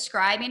way you're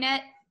describing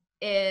it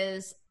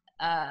is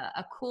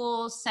a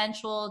cool,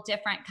 sensual,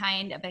 different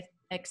kind of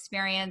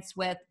experience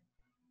with,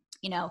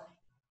 you know,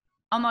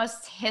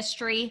 almost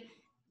history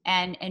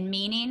and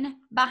meaning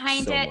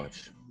behind it.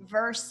 Much.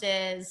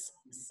 Versus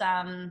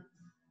some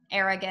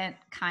arrogant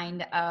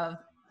kind of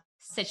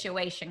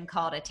situation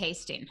called a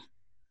tasting.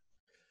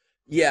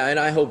 Yeah, and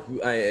I hope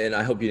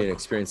you didn't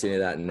experience any of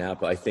that in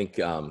Napa. I think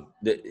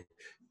that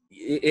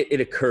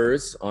it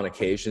occurs on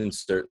occasion.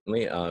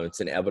 Certainly, it's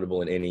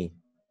inevitable in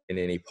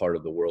any part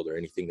of the world or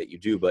anything that you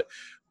do. But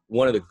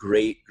one of the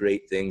great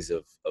things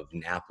of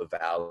Napa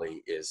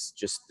Valley is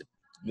just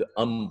the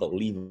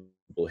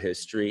unbelievable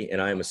history.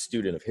 And I am a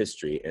student of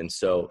history, and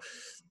so,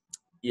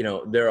 you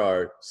know, there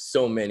are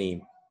so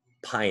many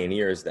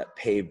pioneers that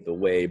paved the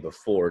way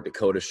before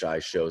Dakota Shy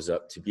shows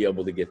up to be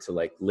able to get to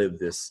like live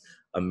this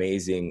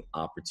amazing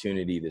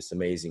opportunity, this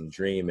amazing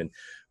dream. And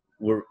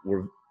we're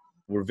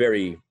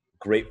very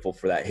grateful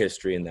for that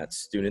history and that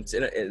students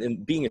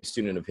and being a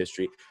student of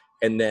history.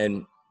 And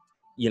then,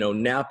 you know,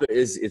 Napa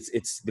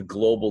it's the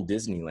global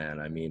Disneyland.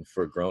 I mean,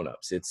 for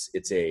grownups,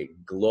 it's a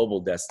global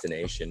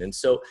destination. And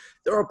so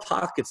there are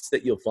pockets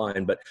that you'll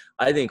find, but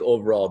I think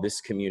overall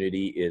this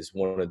community is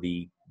one of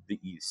the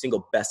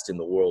single best in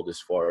the world as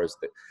far as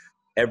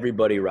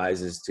everybody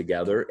rises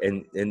together,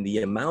 and the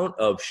amount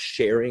of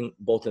sharing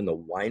both in the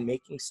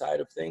winemaking side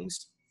of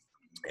things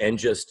and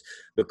just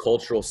the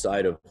cultural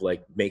side of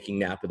like making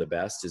Napa the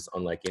best is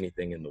unlike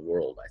anything in the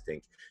world. I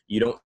think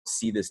you don't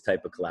see this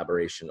type of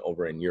collaboration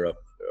over in Europe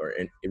or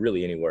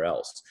really anywhere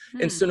else.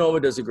 And Sonoma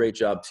does a great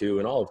job too,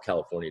 and all of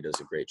California does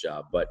a great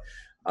job. But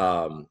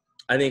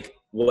I think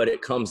what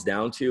it comes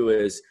down to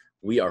is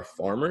we are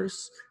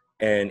farmers,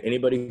 and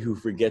anybody who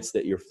forgets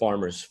that you're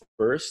farmers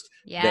first,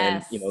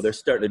 then, you know, they're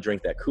starting to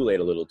drink that Kool-Aid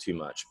a little too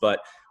much. But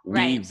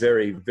we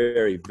very,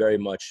 very, very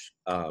much,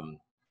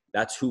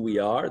 that's who we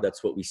are.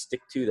 That's what we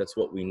stick to. That's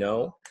what we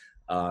know.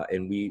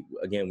 And we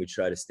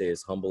try to stay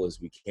as humble as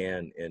we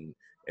can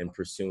in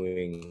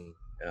pursuing,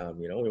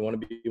 you know, we want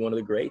to be one of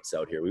the greats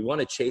out here. We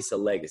want to chase a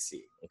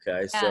legacy.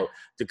 Okay. Yeah. So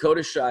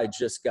Dakota Shy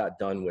just got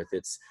done with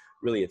its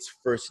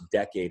first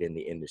decade in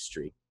the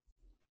industry.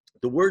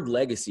 The word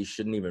legacy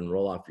shouldn't even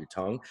roll off your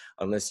tongue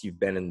unless you've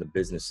been in the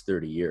business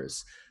 30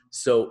 years.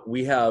 So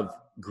we have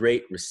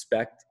great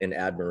respect and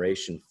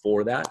admiration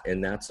for that.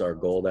 And that's our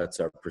goal. That's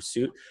our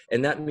pursuit.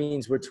 And that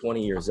means we're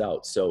 20 years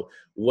out. So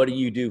what do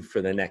you do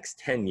for the next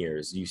 10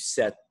 years? You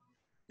set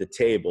the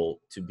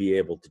table to be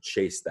able to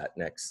chase that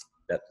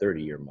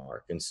 30-year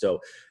mark. And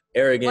so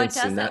arrogance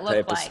and that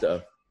type of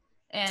stuff.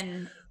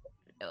 And,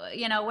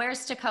 you know,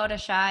 where's Dakota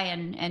Shy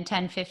in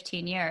 10,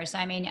 15 years?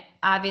 I mean,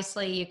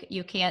 obviously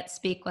you can't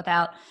speak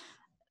without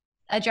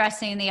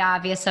addressing the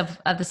obvious of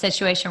the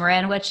situation we're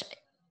in, which,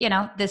 you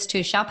know, this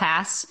too shall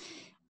pass.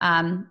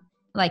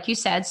 Like you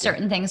said,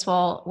 certain things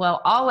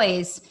will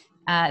always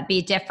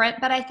be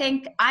different, but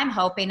I'm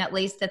hoping at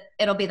least that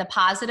it'll be the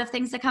positive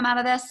things that come out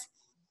of this.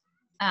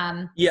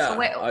 So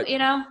you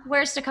know,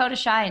 where's Dakota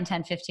Shy in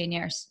 10, 15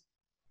 years?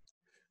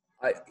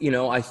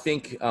 I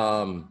think,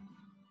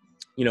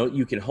 you know,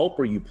 you can hope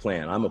or you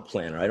plan. I'm a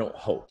planner. I don't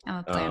hope. I'm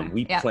a planner.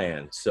 We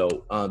plan.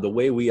 So the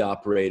way we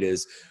operate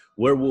is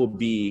where we'll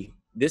be.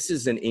 This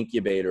is an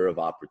incubator of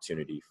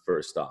opportunity.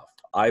 First off,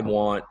 I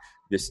want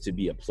this to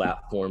be a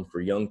platform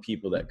for young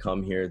people that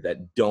come here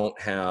that don't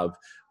have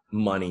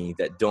money,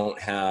 that don't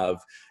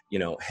have, you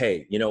know,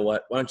 hey, you know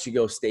what? Why don't you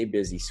go stay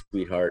busy,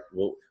 sweetheart?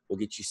 We'll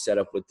get you set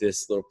up with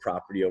this little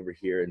property over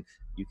here, and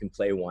you can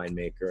play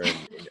winemaker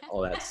and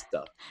all that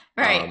stuff.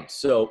 Right.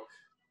 So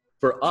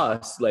for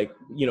us, like,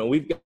 you know,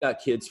 we've got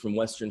kids from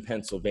Western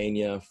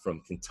Pennsylvania, from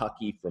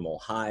Kentucky, from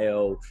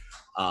Ohio,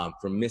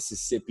 from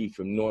Mississippi,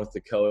 from North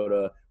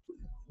Dakota.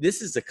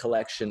 This is a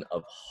collection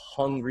of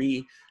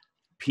hungry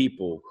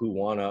people who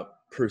want to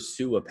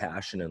pursue a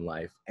passion in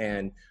life.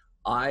 And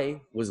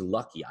I was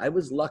lucky. I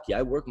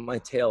worked my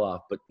tail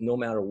off, but no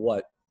matter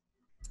what,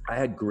 I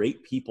had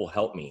great people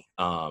help me.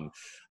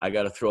 I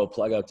got to throw a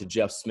plug out to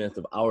Jeff Smith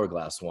of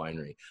𝐂𝐎𝐍𝐓𝐇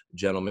Winery, a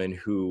gentleman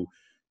who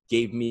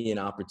gave me an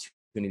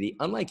opportunity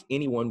unlike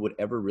anyone would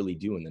ever really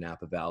do in the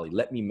Napa Valley.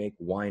 Let me make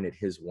wine at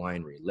his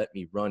winery. Let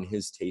me run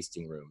his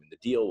tasting room. And the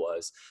deal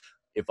was,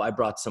 if I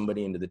brought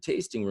somebody into the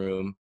tasting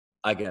room,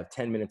 I could have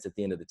 10 minutes at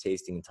the end of the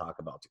tasting and talk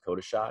about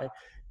Dakota Shy.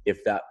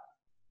 If that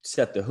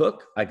set the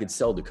hook, I could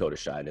sell Dakota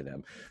Shy to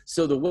them.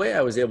 So the way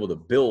I was able to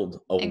build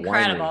a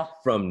winery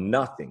from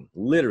nothing,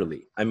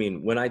 literally. I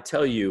mean, when I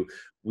tell you,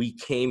 we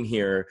came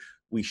here,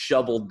 we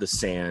shoveled the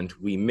sand,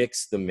 we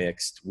mixed the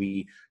mixed,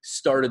 we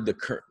started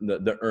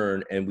the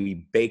urn, and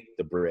we baked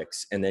the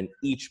bricks. And then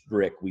each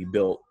brick we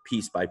built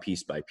piece by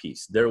piece by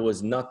piece. There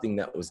was nothing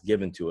that was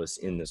given to us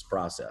in this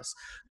process.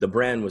 The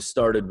brand was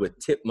started with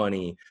tip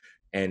money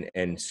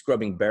and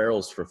scrubbing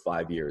barrels for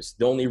 5 years.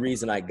 The only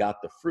reason I got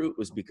the fruit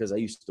was because I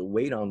used to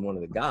wait on one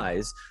of the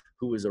guys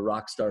who was a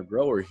rock star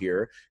grower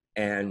here.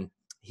 And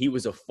he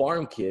was a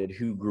farm kid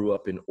who grew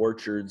up in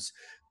orchards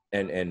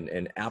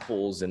and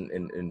apples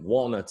and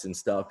walnuts and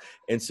stuff.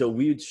 And so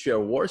we'd share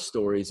war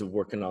stories of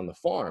working on the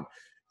farm.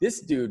 This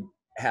dude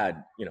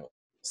had, you know,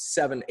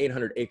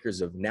 700-800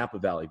 acres of Napa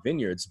Valley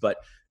vineyards. But,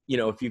 you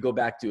know, if you go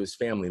back to his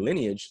family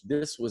lineage,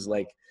 this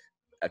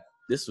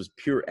was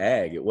pure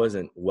ag. It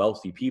wasn't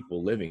wealthy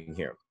people living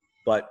here.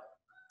 But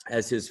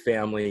as his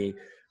family,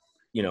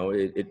 you know,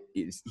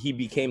 he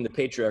became the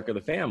patriarch of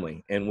the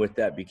family. And with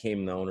that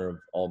became the owner of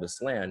all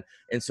this land.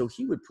 And so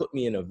he would put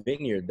me in a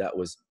vineyard that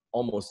was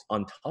almost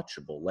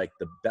untouchable. Like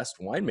the best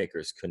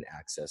winemakers couldn't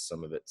access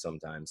some of it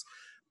sometimes.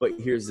 But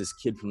here's this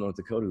kid from North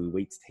Dakota who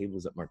waits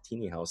tables at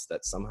Martini House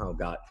that somehow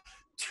got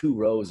 2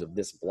 rows of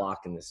this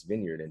block in this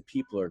vineyard. And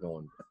people are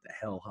going, what the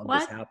hell?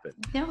 How'd this happen?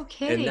 No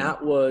kidding. And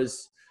that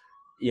was,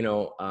 you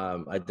know,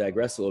 I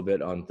digress a little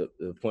bit on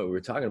the point we were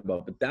talking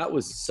about, but that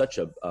was such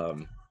a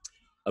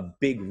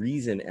big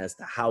reason as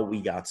to how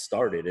we got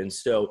started. And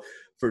so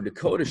for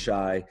Dakota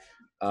Shy,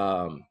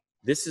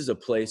 this is a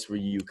place where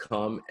you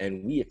come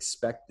and we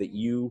expect that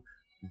you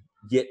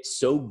get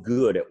so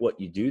good at what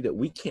you do that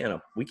we can't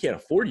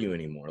afford you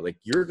anymore. Like,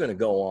 you're going to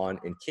go on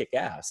and kick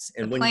ass.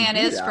 And the plan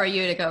is for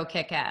you to go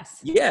kick ass.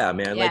 Yeah,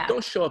 man. Yeah. Like,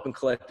 don't show up and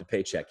collect a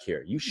paycheck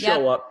here. You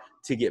show up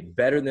to get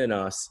better than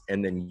us,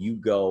 and then you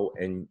go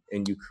and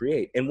you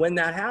create. And when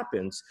that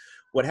happens,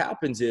 what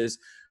happens is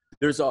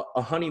there's a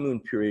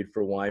honeymoon period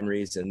for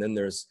wineries, and then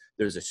there's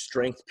a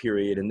strength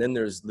period, and then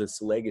there's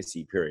this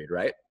legacy period,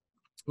 right?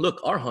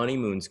 Look, our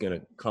honeymoon's going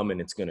to come and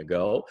it's going to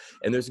go,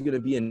 and there's going to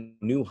be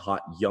a new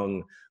hot,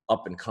 young,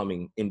 up and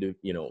coming into,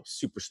 you know,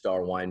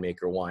 superstar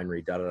winemaker,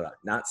 winery, da, da, da.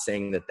 Not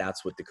saying that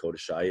that's what Dakota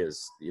Shy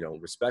is, you know,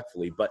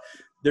 respectfully, but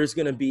there's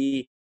going to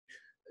be,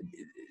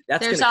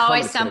 there's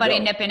always somebody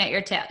nipping at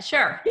your tail.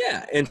 Sure.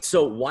 Yeah. And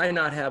so why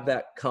not have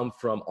that come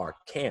from our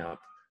camp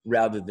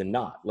rather than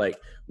not? Like,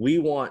 we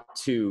want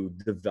to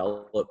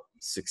develop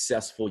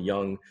successful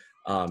young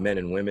men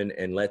and women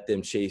and let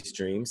them chase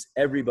dreams.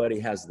 Everybody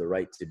has the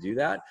right to do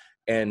that.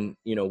 And,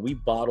 you know, we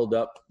bottled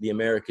up the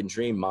American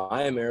dream.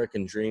 My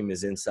American dream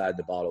is inside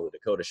the bottle of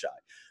Dakota Shy.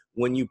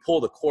 When you pull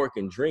the cork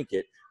and drink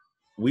it,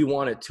 we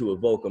want it to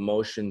evoke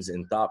emotions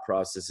and thought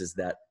processes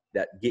that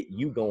get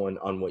you going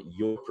on what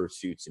your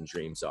pursuits and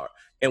dreams are.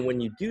 And when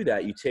you do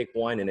that, you take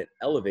wine and it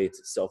elevates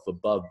itself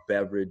above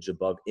beverage,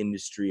 above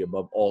industry,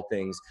 above all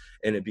things,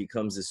 and it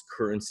becomes this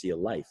currency of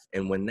life.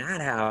 And when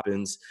that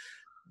happens,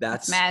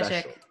 that's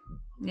magic. special.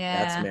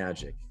 Yeah. That's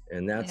magic.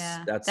 And that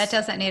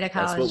doesn't need a that's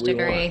college what we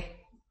degree. want.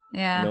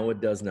 Yeah. No,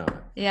 it does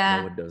not.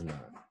 Yeah. No, it does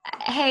not.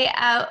 Hey,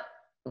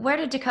 where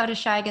did Dakota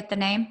Shy get the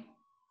name?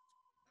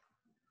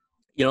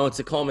 You know, it's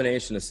a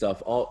culmination of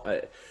stuff.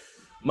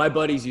 My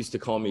buddies used to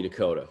call me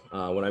Dakota.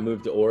 When I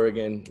moved to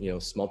Oregon, you know,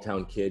 small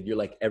town kid, you're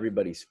like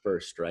everybody's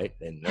first, right?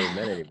 They never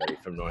met anybody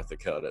from North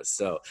Dakota.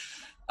 So,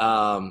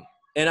 and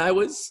I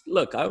was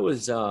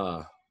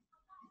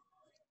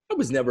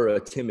never a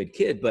timid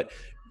kid, but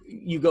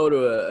you go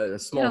to a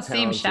small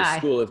town, to a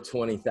school of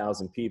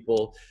 20,000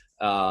 people,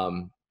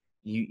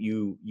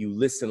 you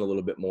listen a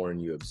little bit more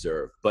and you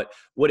observe. But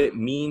what it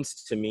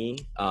means to me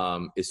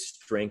is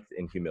strength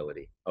and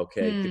humility.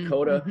 Okay,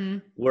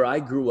 Dakota, where I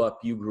grew up,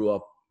 you grew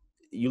up.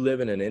 You live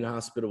in an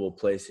inhospitable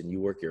place and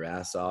you work your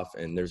ass off,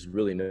 and there's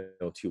really no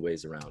two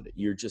ways around it.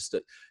 You're just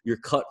you're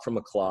cut from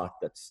a cloth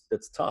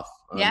that's tough.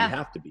 You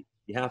have to be.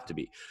 You have to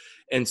be.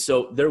 And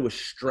so there was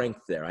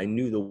strength there. I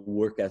knew the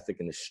work ethic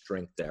and the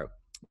strength there.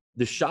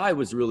 The Shy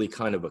was really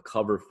kind of a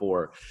cover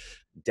for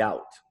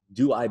doubt.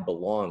 Do I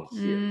belong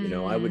here? You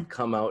know, I would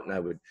come out and I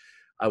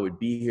would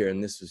be here,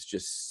 and this was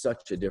just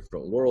such a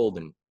different world.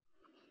 And,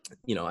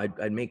 you know,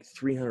 I'd make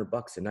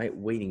 $300 a night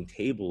waiting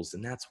tables,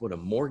 and that's what a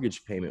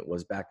mortgage payment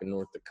was back in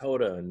North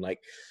Dakota. And like,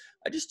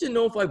 I just didn't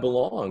know if I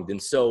belonged.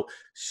 And so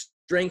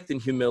strength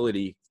and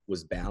humility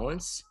was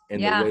balance,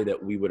 and the way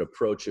that we would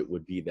approach it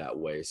would be that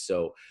way.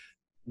 So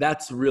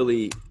that's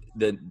really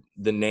the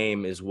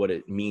name is what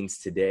it means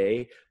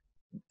today.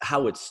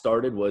 How it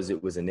started was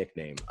it was a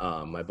nickname.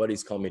 My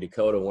buddies called me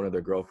Dakota. One of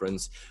their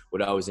girlfriends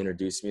would always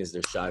introduce me as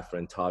their Shy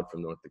friend, Todd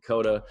from North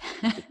Dakota.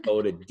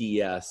 Dakota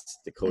DS,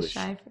 Dakota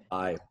Shy.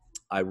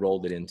 I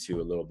rolled it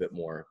into a little bit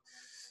more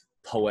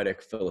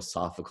poetic,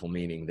 philosophical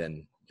meaning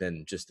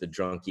than just a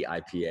drunky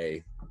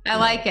IPA. I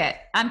like it.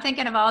 I'm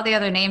thinking of all the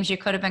other names you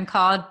could have been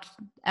called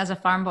as a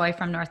farm boy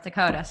from North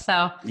Dakota.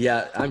 So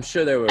yeah, I'm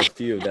sure there were a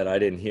few that I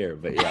didn't hear,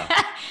 but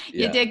yeah.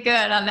 You did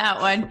good on that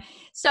one.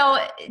 So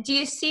do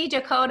you see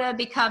Dakota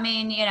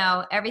becoming, you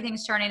know,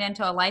 everything's turning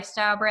into a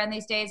lifestyle brand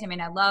these days? I mean,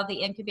 I love the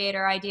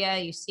incubator idea.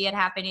 You see it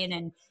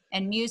happening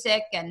in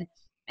music and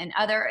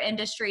other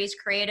industries,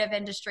 creative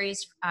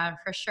industries,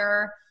 for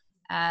sure.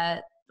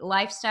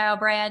 Lifestyle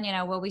brand, you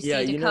know, will we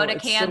see Dakota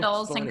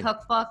candles and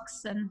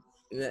cookbooks and,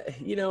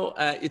 you know,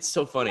 it's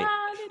so funny.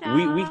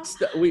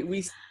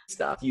 We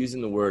stopped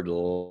using the word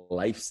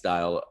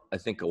lifestyle, I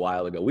think a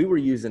while ago. We were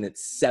using it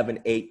 7,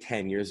 8,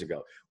 10 years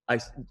ago. I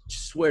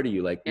swear to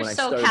you, like when I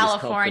started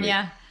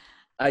California.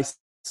 I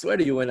swear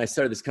to you, when I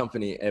started this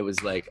company, it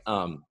was like,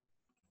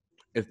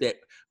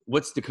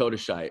 what's Dakota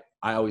Shy?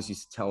 I always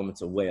used to tell them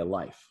it's a way of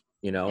life,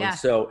 you know? And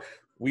so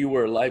we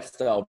were a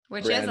lifestyle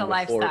brand is a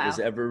lifestyle before it was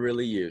ever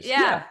really used.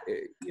 Yeah.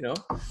 You know,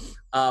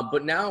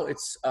 but now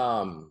it's,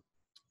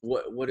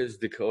 what is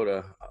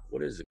Dakota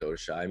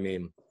Shy? I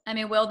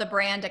mean, will the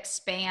brand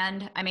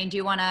expand? I mean, do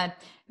you want to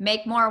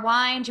make more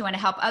wine? Do you want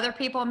to help other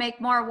people make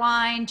more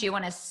wine? Do you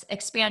want to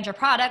expand your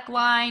product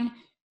line?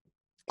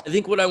 I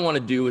think what I want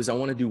to do is I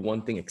want to do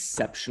one thing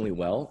exceptionally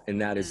well,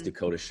 and that is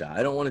Dakota Shy.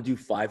 I don't want to do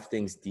 5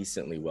 things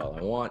decently well.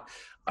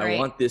 I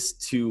want this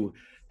to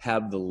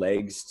have the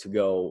legs to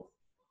go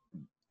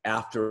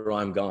after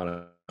I'm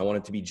gone. I want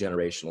it to be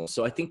generational.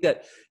 So I think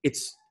that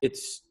its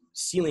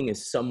ceiling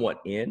is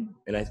somewhat in,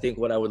 and I think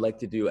what I would like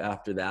to do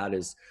after that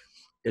is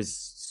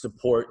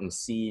support and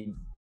seed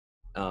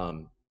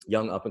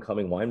young up and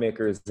coming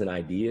winemakers and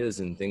ideas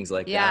and things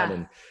like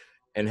that,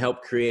 and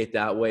help create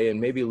that way, and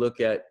maybe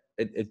look at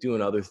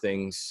doing other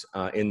things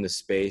in the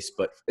space.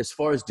 But as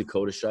far as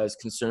Dakota Shy is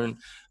concerned,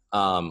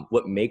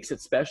 what makes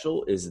it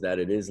special is that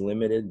it is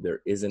limited.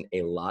 There isn't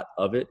a lot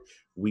of it.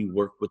 We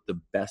work with the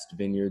best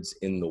vineyards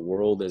in the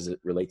world as it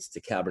relates to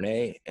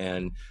Cabernet.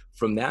 And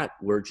from that,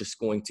 we're just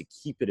going to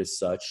keep it as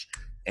such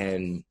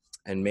and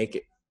make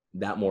it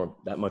that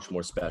much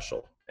more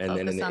special. And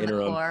focus then in the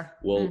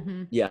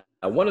interim,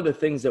 one of the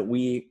things that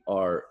we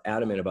are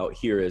adamant about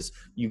here is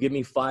you give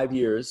me 5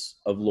 years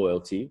of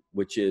loyalty,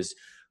 which is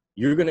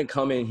you're going to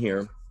come in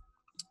here,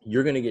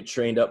 you're going to get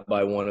trained up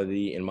by one of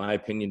the, in my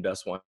opinion,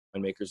 best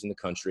winemakers in the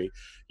country.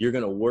 You're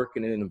going to work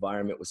in an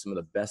environment with some of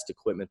the best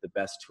equipment, the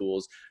best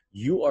tools.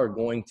 You are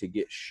going to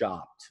get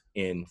shopped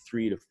in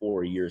 3 to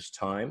 4 years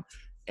time.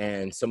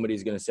 And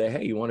somebody's going to say,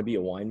 hey, you want to be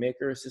a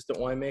winemaker, assistant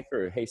winemaker?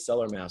 Or, hey,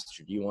 cellar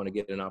master, do you want to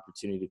get an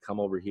opportunity to come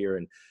over here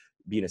and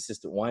be an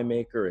assistant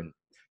winemaker? And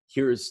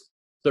here's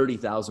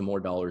 $30,000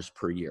 more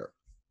per year.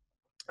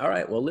 All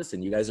right, well,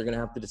 listen, you guys are going to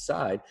have to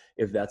decide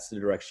if that's the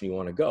direction you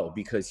want to go.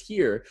 Because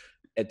here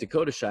at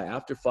Dakota Shy,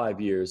 after 5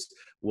 years,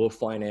 we'll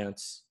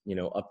finance,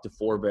 up to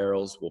 4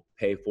 barrels. We'll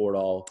pay for it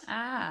all.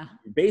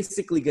 You're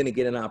basically going to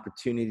get an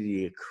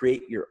opportunity to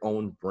create your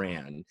own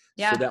brand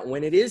so that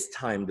when it is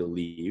time to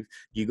leave,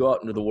 you go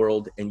out into the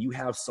world and you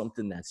have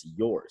something that's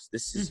yours.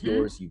 This is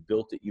yours. You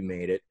built it. You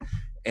made it.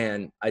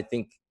 And I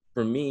think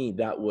for me,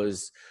 that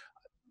was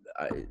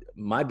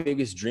my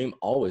biggest dream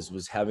always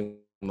was having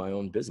my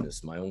own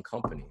business, my own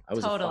company. I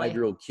was a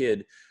 5-year-old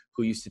kid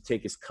who used to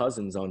take his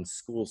cousins on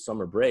school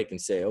summer break and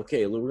say,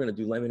 okay, we're going to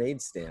do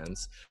lemonade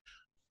stands.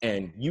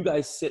 and you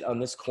guys sit on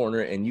this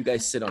corner and you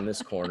guys sit on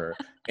this corner,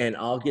 and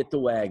I'll get the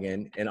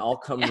wagon and I'll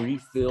come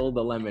refill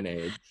the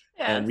lemonade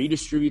and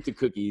redistribute the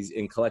cookies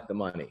and collect the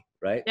money,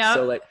 right? Yep.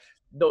 So like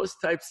those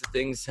types of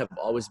things have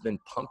always been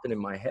pumping in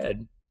my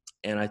head.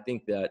 And I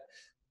think that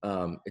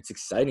it's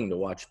exciting to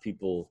watch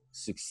people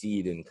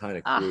succeed and kind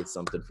of create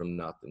something from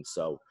nothing.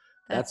 So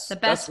that's the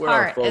best where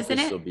part, our focus isn't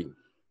it? will be.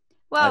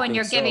 Well, when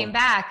you're giving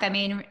back, I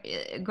mean,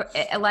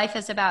 life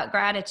is about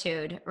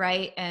gratitude,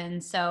 right?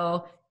 And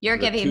so you're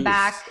giving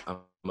back. I'm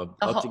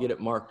about to get it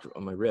marked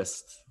on my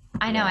wrist.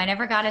 I know. I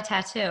never got a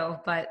tattoo,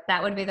 but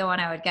that would be the one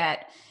I would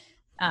get.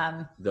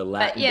 The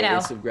Latin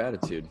days of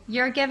gratitude.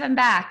 You're giving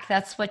back.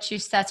 That's why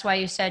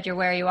you said you're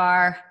where you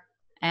are.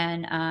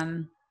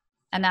 And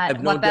that,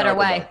 what better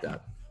way?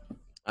 About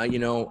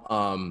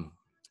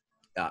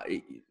that.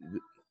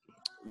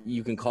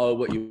 You can call it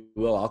what you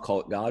will. I'll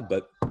call it God,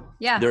 but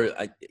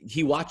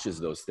he watches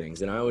those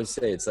things. And I always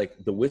say it's like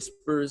the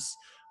whispers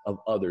of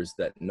others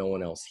that no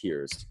one else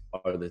hears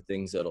are the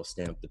things that'll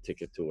stamp the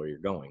ticket to where you're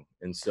going.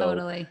 And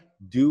so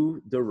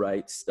do the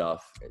right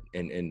stuff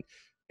and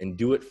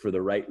do it for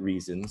the right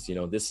reasons.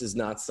 This is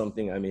not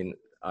something, I mean,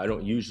 I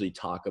don't usually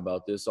talk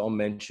about this. I'll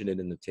mention it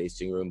in the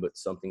tasting room, but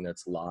something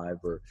that's live,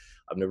 or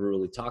I've never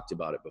really talked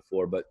about it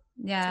before, but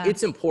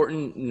it's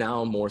important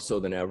now more so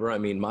than ever. I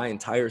mean, my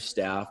entire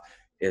staff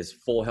is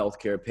full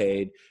healthcare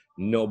paid.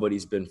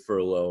 Nobody's been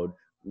furloughed.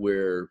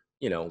 We've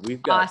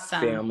got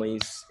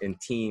families and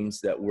teams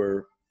that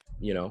we're,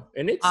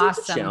 and it's a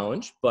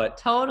challenge,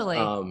 but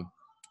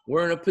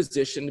we're in a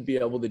position to be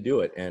able to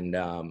do it. And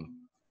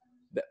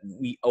that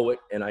we owe it.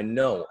 And I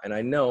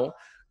know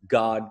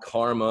God,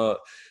 karma,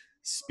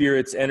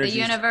 spirits, energy, the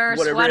universe,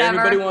 whatever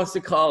anybody wants to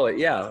call it.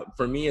 Yeah.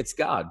 For me, it's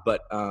God.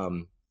 But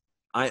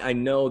I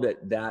know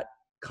that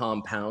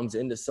compounds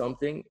into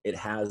something.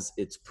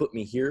 It's put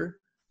me here,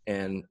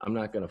 and I'm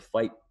not going to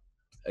fight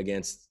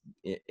against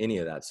any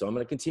of that. So I'm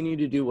going to continue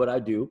to do what I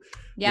do.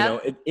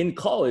 In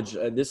college,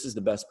 this is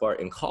the best part.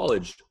 In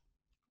college,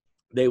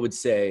 they would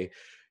say,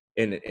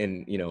 in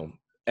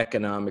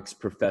economics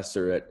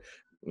professor at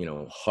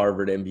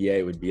Harvard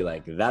MBA would be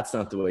like, that's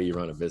not the way you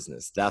run a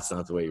business. That's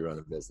not the way you run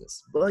a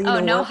business.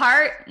 Well, no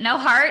heart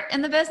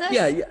in the business.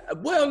 Yeah.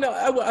 Well, no,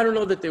 I don't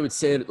know that they would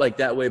say it like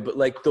that way, but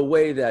like the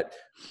way that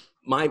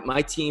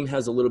my team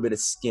has a little bit of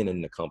skin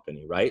in the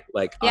company, right?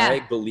 Like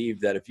I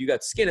believe that if you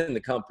got skin in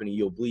the company,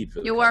 you'll bleed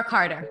for the company. Work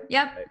harder.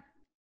 Yep. Right?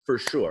 For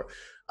sure.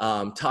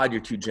 Todd,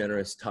 you're too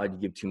generous. Todd, you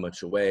give too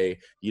much away.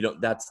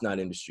 That's not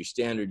industry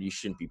standard. You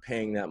shouldn't be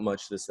paying that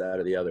much, this, that,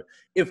 or the other.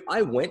 If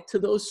I went to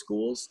those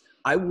schools,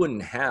 I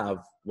wouldn't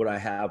have what I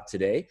have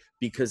today,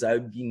 because I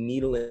would be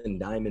needle and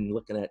diamond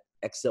looking at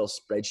Excel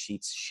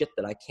spreadsheets, shit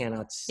that I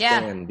cannot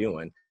stand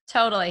doing.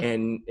 Totally.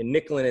 And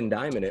nickel and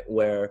diamond it,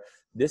 where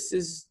this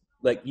is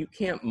like, you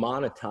can't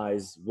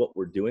monetize what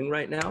we're doing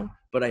right now,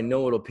 but I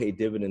know it'll pay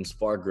dividends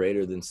far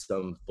greater than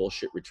some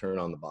bullshit return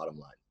on the bottom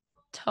line.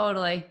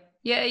 Totally.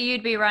 Yeah,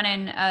 you'd be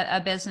running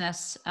a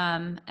business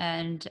and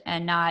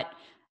not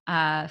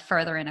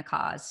furthering a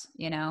cause,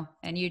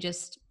 and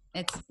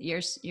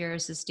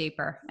yours is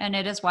deeper, and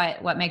it is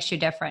what makes you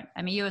different.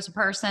 I mean, you as a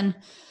person,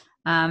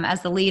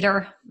 as the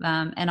leader,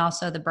 and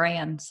also the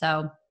brand.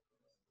 So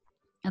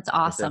it's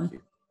awesome. Thank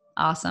you.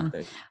 Awesome.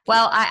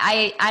 Well,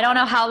 I don't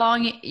know how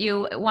long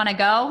you want to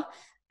go.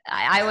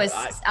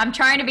 I'm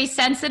trying to be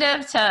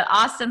sensitive to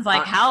Austin's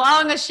like, how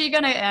long is she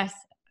going to?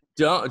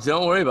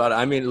 Don't worry about it.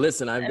 I mean,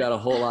 listen, I've got a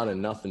whole lot of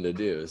nothing to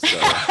do. So.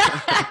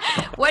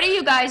 What are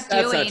you guys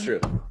doing? That's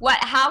not true.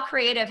 How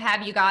creative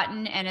have you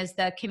gotten? And is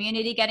the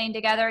community getting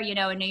together?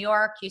 In New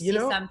York, you see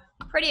some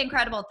pretty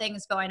incredible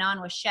things going on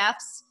with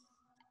chefs.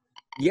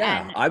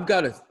 Yeah, I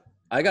got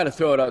to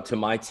throw it out to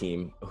my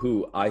team,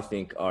 who I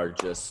think are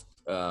just,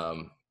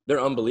 they're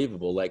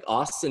unbelievable. Like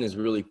Austin has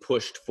really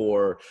pushed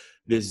for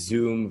this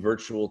Zoom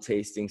virtual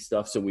tasting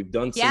stuff. So we've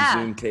done some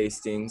Zoom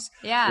tastings.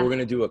 Yeah. We're going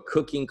to do a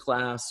cooking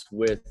class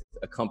with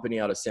a company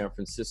out of San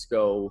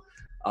Francisco.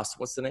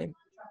 What's the name?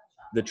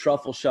 The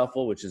Truffle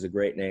Shuffle, which is a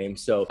great name.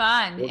 So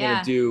fun. We're going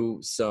to do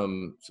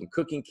some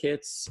cooking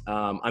kits.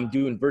 I'm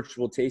doing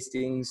virtual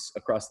tastings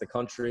across the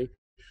country.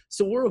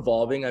 So we're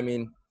evolving. I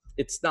mean,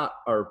 it's not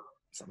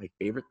my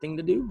favorite thing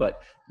to do,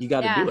 but you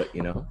got to do it,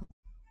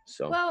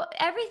 So. Well,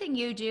 everything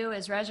you do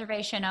is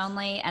reservation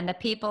only, and the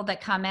people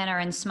that come in are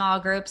in small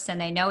groups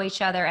and they know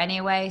each other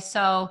anyway.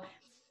 So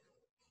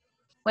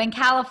when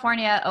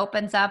California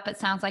opens up, it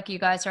sounds like you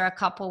guys are a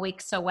couple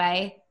weeks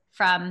away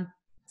from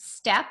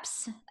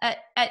steps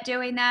at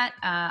doing that.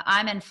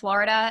 I'm in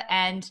Florida,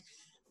 and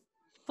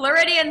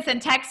Floridians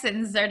and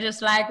Texans, they're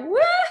just like,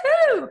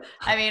 woohoo!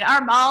 I mean,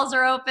 our malls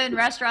are open,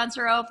 restaurants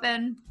are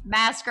open,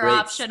 masks are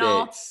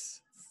optional.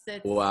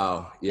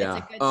 Wow. Yeah.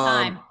 It's a good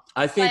time.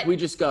 I think we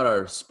just got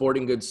our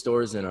sporting goods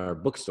stores and our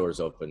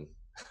bookstores open.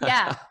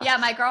 Yeah.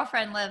 My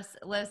girlfriend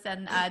lives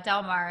in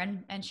Del Mar,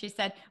 and she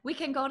said, we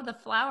can go to the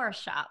flower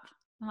shop.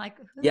 I'm like,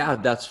 who the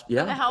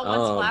hell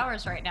wants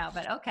flowers right now?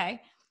 But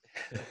okay.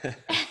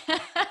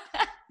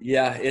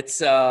 Yeah, it's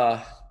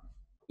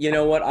you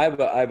know what? I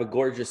have a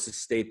gorgeous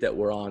estate that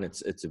we're on.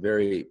 It's a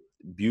very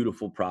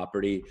beautiful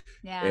property.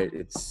 Yeah.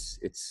 It's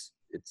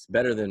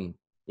better than,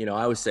 I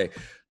always say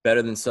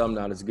better than some,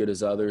 not as good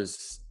as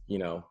others.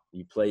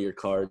 You play your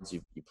cards,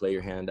 you play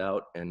your hand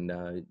out, and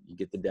you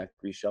get the deck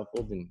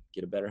reshuffled and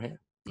get a better hand.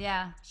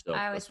 Yeah. So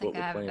I always that's think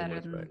what I we're have it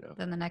playing better with right now.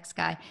 than the next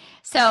guy.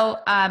 So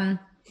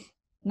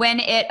when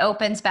it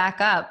opens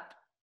back up,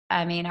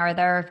 I mean, are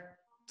there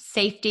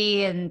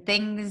safety and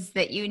things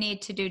that you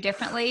need to do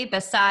differently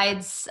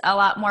besides a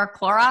lot more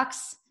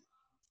Clorox?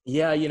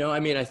 Yeah, I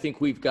mean, I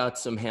think we've got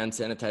some hand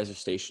sanitizer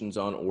stations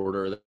on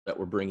order that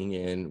we're bringing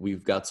in.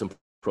 We've got some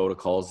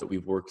protocols that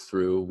we've worked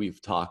through.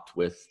 We've talked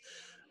with,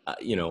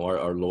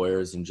 our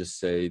lawyers and just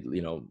say,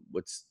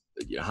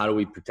 how do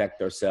we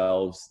protect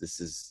ourselves? This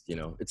is,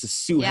 it's a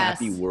sue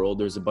happy Yes. world.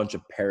 There's a bunch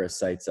of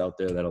parasites out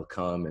there that'll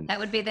come, and That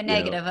would be the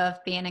negative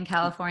of being in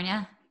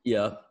California.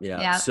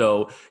 Yeah.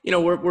 So,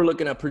 we're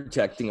looking at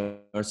protecting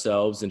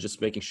ourselves and just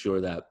making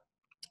sure that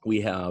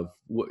we have,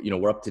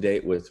 we're up to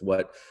date with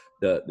what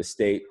the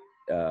state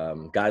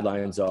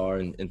guidelines are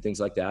and things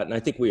like that. And I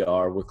think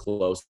we're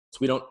close.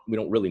 We don't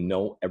really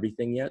know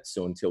everything yet.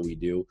 So until we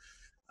do,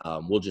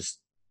 we'll just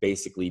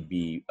basically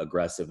be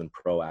aggressive and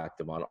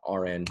proactive on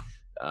our end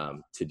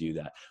to do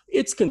that.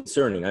 It's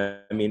concerning. I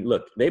mean,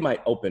 look, they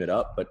might open it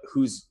up, but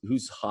who's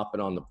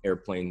hopping on the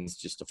airplanes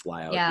just to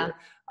fly out here?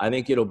 I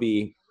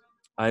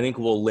think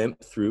we'll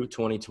limp through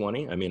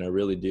 2020. I mean, I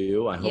really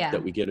do. I hope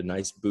that we get a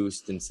nice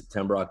boost in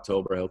September,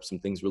 October. I hope some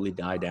things really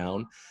die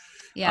down.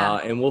 Yeah.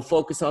 And we'll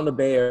focus on the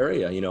Bay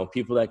Area,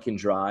 people that can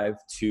drive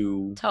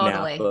to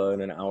Totally. Napa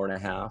in an hour and a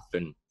half.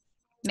 And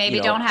maybe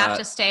don't have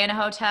to stay in a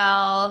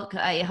hotel.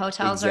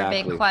 Hotels are a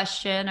big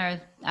question,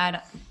 or I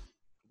don't.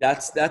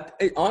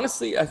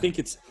 Honestly, I think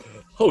it's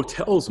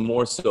hotels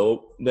more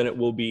so than it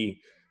will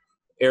be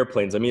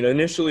airplanes. I mean,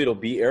 initially it'll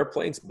be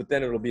airplanes, but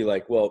then it'll be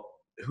like, well,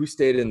 who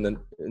stayed in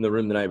the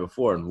room the night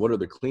before, and what are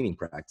the cleaning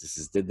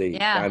practices? Did they?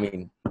 Yeah. I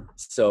mean,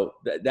 so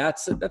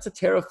that's a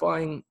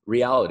terrifying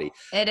reality.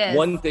 It is.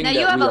 One thing now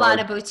you have a lot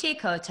of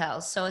boutique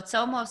hotels, so it's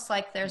almost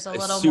like there's a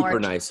little super more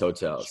nice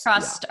hotels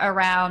trust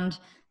around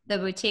the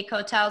boutique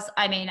hotels.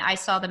 I mean, I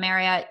saw the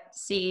Marriott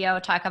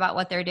CEO talk about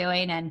what they're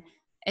doing, and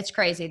it's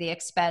crazy, the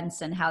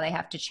expense and how they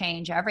have to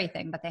change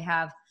everything, but they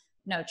have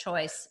no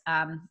choice.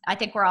 I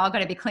think we're all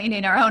going to be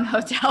cleaning our own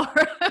hotel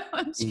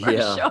rooms for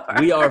sure.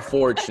 We are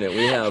fortunate.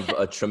 We have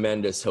a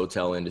tremendous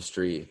hotel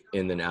industry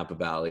in the Napa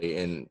Valley,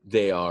 and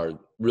they are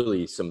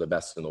really some of the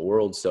best in the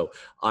world. So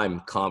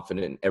I'm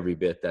confident in every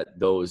bit that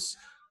those,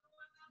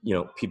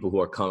 people who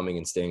are coming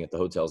and staying at the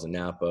hotels in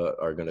Napa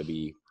are going to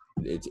be,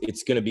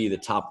 it's going to be the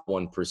top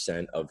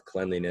 1% of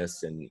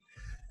cleanliness and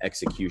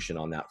execution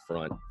on that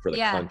front for the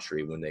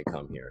country when they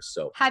come here.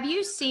 So have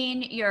you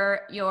seen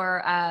your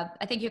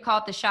I think you call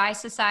it the Shy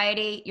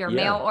Society, your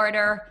mail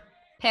order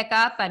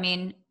pickup? I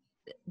mean,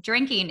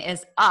 drinking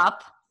is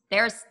up.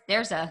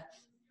 There's a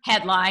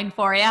headline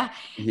for you.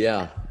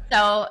 Yeah.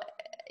 So,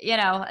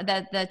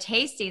 the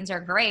tastings are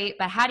great,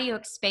 but how do you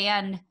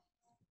expand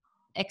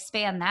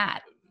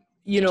that?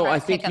 I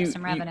think pick up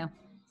some revenue.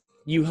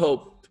 You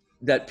hope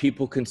that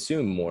people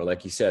consume more,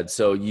 like you said.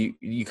 So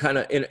you kind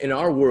of, in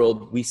our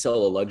world, we sell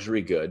a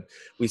luxury good.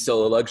 We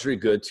sell a luxury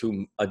good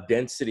to a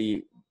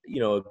density,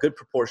 a good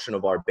proportion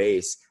of our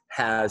base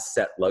has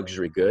set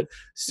luxury good.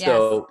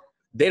 So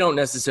they don't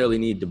necessarily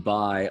need to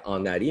buy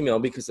on that email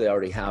because they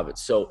already have it.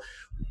 So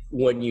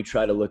when you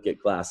try to look at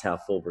glass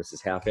half full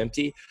versus half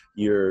empty,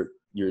 you're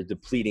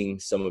depleting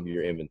some of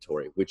your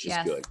inventory, which is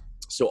good.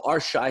 So our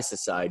Shy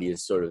Society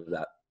is sort of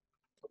that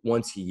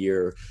once a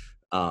year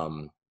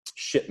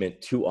shipment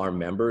to our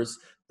members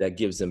that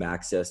gives them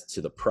access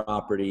to the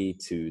property,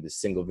 to the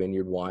single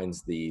vineyard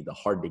wines, the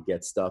hard to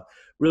get stuff,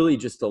 really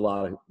just a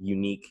lot of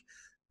unique,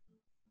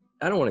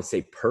 I don't want to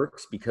say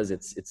perks because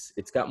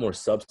it's got more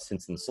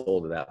substance and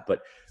soul to that.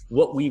 But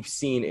what we've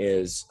seen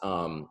is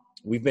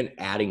we've been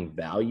adding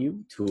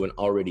value to an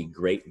already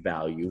great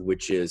value,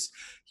 which is,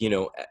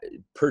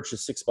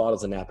 purchase 6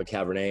 bottles of Napa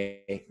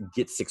Cabernet,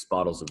 get 6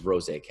 bottles of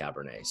Rosé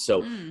Cabernet.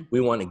 So we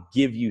want to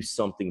give you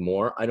something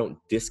more. I don't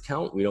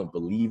discount. We don't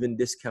believe in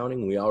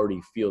discounting. We already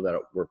feel that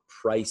we're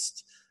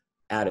priced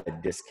at a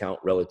discount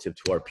relative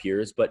to our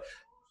peers, but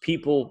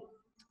people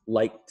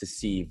like to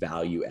see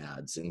value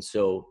adds. And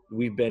so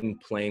we've been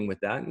playing with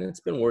that, and it's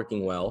been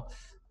working well.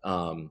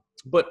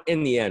 But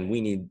in the end,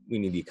 we need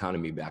the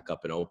economy back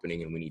up and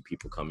opening, and we need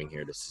people coming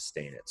here to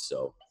sustain it.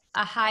 So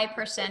a high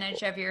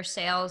percentage of your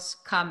sales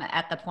come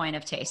at the point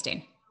of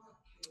tasting.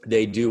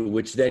 They do,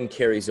 which then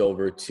carries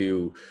over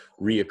to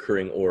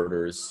reoccurring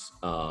orders.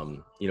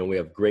 We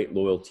have great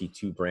loyalty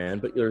to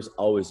brand, but there's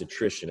always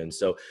attrition. And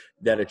so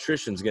that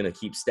attrition is going to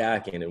keep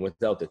stacking. And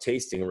without the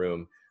tasting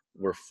room,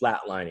 we're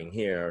flatlining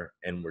here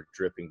and we're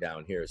dripping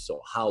down here.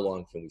 So how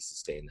long can we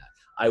sustain that?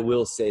 I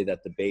will say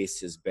that the base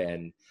has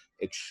been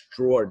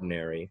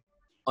extraordinary,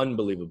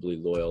 unbelievably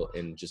loyal,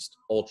 and just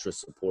ultra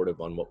supportive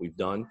on what we've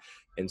done.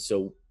 And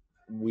so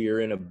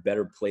we're in a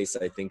better place,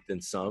 I think,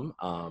 than some.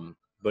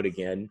 But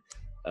again,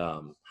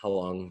 how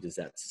long does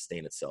that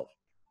sustain itself?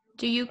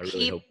 Do you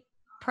keep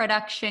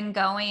production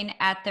going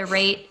at the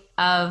rate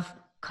of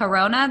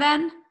Corona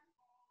then?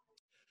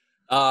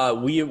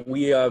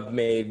 We have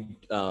made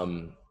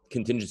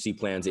contingency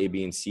plans A,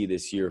 B, and C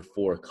this year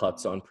for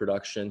cuts on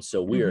production.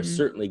 So we are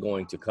certainly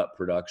going to cut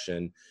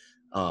production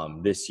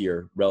this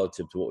year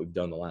relative to what we've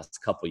done the last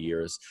couple of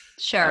years.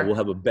 Sure. We'll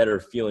have a better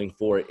feeling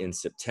for it in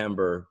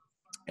September.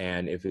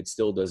 And if it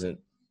still doesn't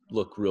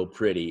look real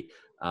pretty,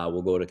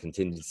 we'll go to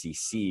contingency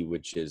C,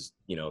 which is,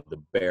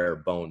 the bare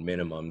bone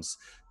minimums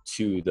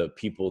to the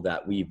people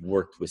that we've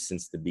worked with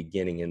since the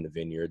beginning in the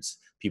vineyards,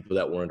 people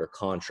that we're under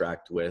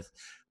contract with.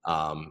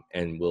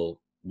 And we'll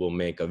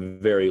make a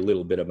very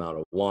little bit amount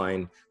of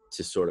wine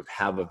to sort of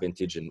have a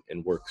vintage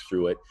and work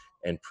through it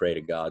and pray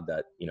to God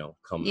that,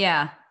 come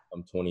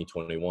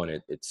 2021,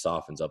 it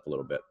softens up a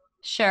little bit.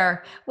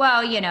 Sure.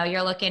 Well,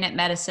 you're looking at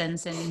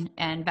medicines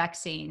and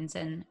vaccines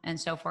and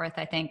so forth.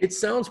 I think it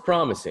sounds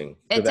promising.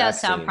 It does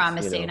sound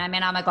promising. I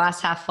mean, I'm a glass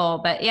half full,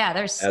 but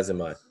as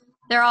am I.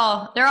 They're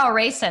all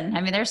racing.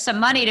 I mean, there's some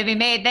money to be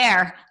made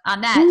there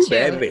on that too.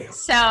 Baby.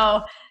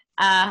 So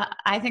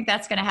I think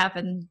that's going to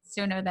happen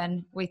sooner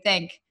than we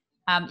think.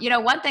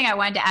 One thing I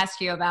wanted to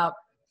ask you about,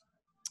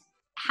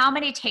 how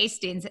many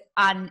tastings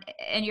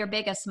in your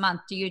biggest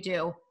month do you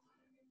do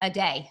a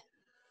day?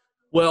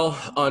 Well,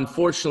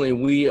 unfortunately,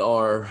 we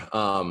are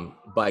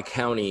by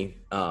county,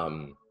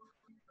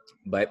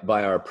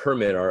 by our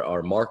permit,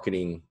 our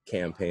marketing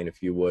campaign,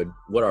 if you would,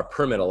 what our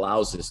permit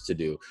allows us to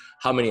do.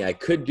 How many I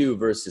could do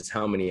versus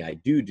how many I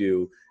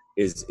do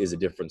is a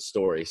different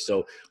story.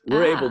 So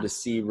we're able to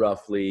see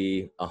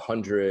roughly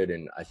 100,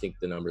 and I think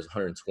the number is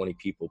 120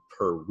 people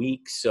per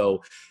week.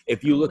 So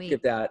if you look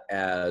at that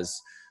as,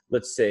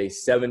 let's say,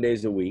 7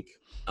 days a week,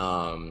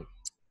 and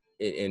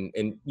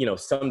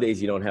some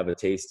days you don't have a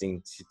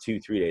tasting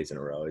 2-3 days in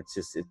a row. It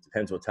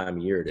depends what time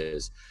of year it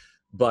is.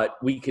 But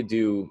we could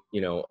do,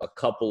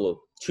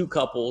 two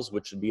couples,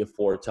 which would be a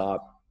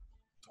 4-top,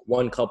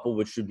 one couple,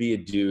 which would be a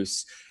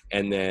deuce,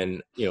 and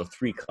then,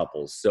 3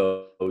 couples.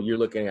 So you're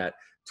looking at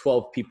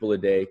 12 people a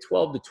day,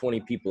 12 to 20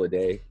 people a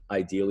day,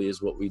 ideally,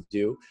 is what we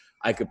do.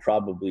 I could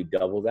probably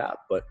double that,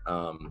 but,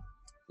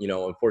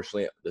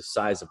 unfortunately, the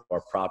size of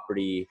our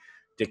property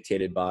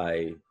dictated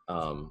by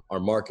our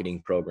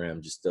marketing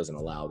program just doesn't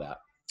allow that.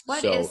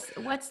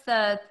 What's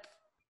the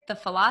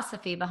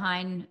philosophy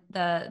behind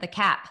the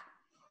cap?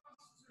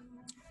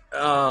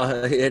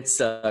 It's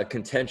a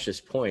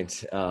contentious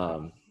point. Is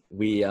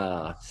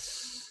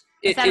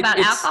that about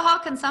alcohol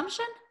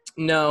consumption?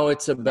 No,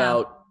 it's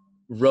about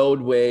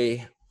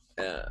roadway.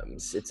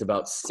 It's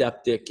about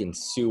septic and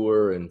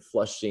sewer and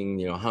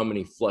flushing, how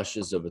many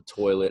flushes of a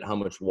toilet, how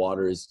much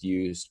water is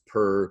used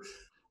per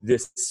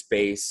this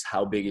space,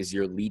 how big is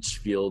your leach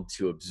field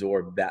to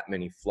absorb that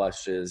many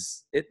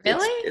flushes.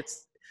 Really?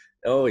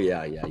 Oh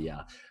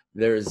yeah.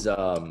 There's,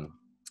 how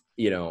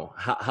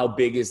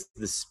big is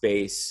the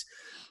space?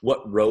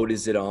 What road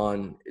is it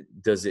on?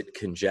 Does it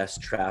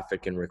congest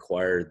traffic and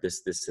require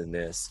this, and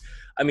this?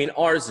 I mean,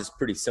 ours is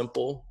pretty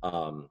simple.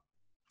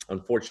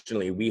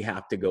 Unfortunately, we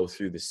have to go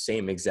through the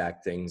same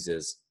exact things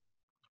as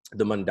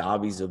the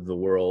Mondavis of the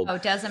world. Oh,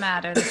 it doesn't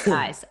matter the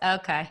size.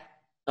 Okay.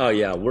 Oh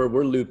yeah,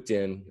 we're looped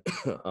in.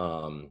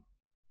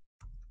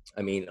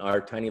 I mean, our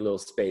tiny little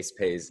space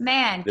pays.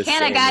 Man,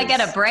 can a guy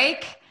get a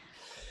break?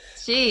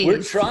 Jeez.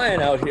 We're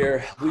trying out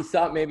here. We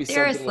thought maybe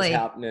something was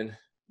happening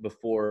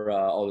before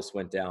all this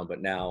went down,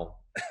 but now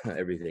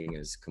everything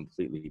is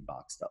completely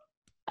boxed up.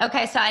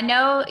 Okay, so I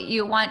know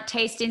you want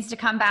tastings to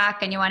come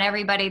back and you want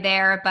everybody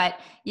there, but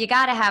you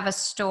got to have a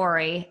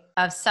story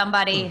of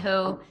somebody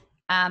who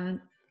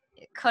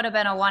could have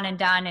been a one and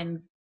done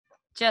and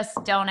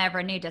just don't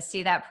ever need to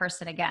see that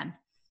person again.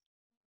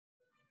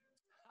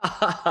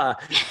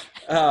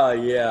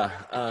 Yeah.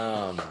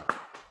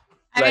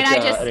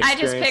 I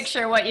just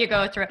picture what you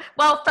go through.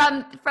 Well,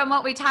 from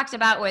what we talked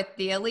about with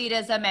the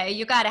elitism,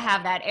 you got to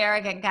have that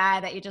arrogant guy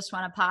that you just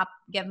want to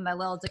give him a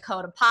little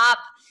Dakota pop.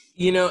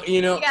 You got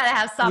to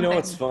have something.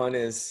 What's fun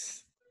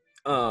is,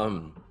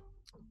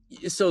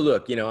 so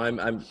look, I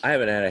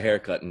haven't had a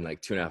haircut in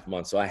like 2.5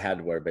 months, so I had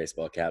to wear a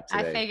baseball cap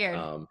today. I figured.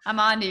 I'm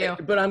on to you.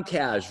 But I'm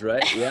cash,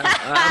 right? Yeah,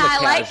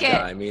 I'm a cash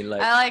guy. I mean,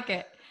 I like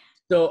it.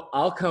 So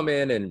I'll come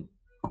in and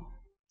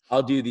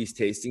I'll do these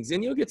tastings,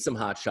 and you'll get some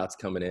hot shots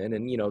coming in,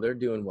 and they're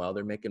doing well,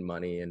 they're making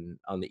money, and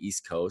on the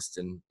East Coast,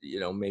 and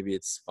maybe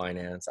it's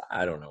finance,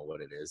 I don't know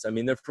what it is. I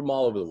mean, they're from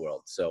all over the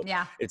world, so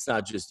it's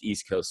not just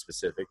East Coast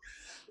specific,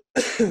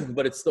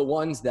 but it's the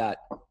ones that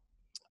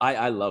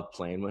I love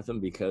playing with them,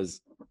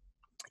 because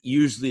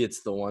usually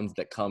it's the ones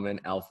that come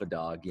in alpha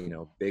dog,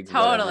 big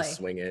totally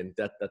swinging,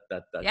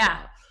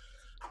 yeah.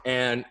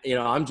 And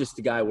I'm just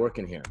the guy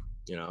working here.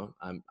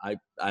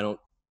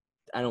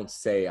 I don't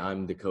say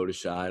I'm Dakota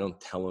Shy. I don't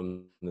tell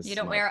them this. You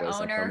don't wear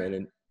owner? I come in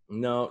and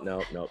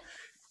no.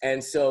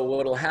 And so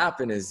what'll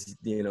happen is,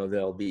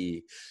 they'll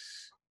be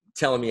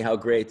telling me how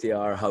great they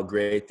are,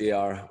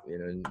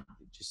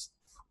 just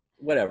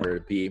whatever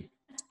it be.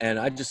 And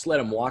I just let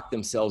them walk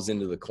themselves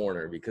into the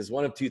corner, because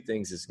one of two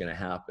things is going to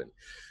happen.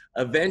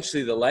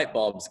 Eventually the light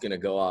bulb's going to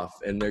go off,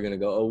 and they're going to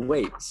go, oh,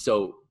 wait,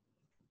 so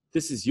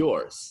this is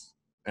yours.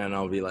 And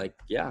I'll be like,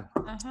 yeah.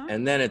 Uh-huh.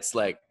 And then it's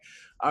like,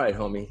 all right,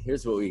 homie,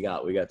 here's what we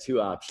got. We got two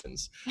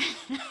options.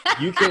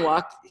 You can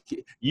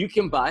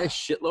buy a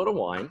shitload of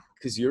wine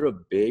because you're a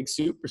big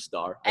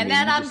superstar. And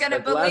then I'm going to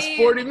believe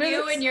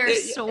you and you're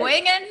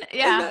swinging.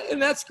 Yeah.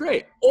 And that's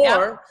great.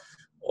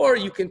 Or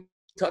you can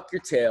tuck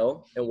your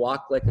tail and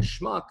walk like a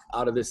schmuck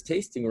out of this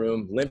tasting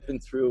room, limping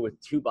through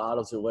with 2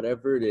 bottles or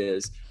whatever it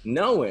is,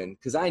 knowing,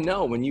 because I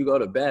know when you go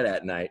to bed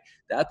at night,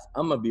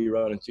 I'm going to be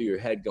running through your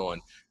head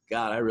going,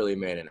 God, I really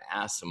made an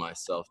ass of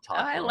myself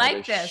talking I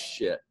like this this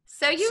shit.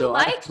 So you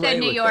like the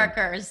New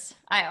Yorkers.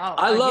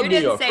 I love New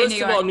York.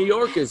 First of all, New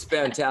York is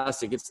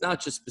fantastic. It's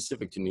not just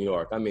specific to New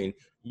York. I mean,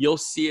 you'll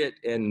see it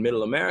in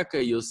Middle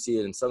America. You'll see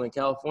it in Southern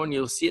California.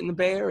 You'll see it in the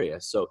Bay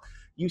Area. So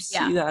you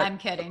see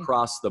that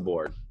across the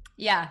board.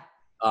 Yeah.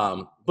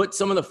 But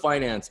some of the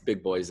finance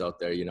big boys out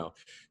there, you know,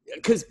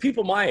 because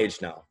people my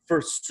age now,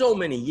 for so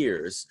many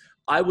years,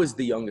 I was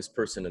the youngest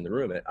person in the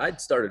room.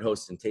 I'd started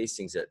hosting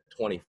tastings at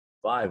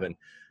 25. And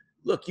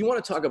look, you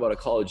want to talk about a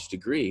college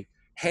degree,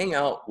 hang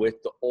out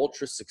with the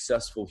ultra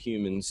successful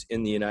humans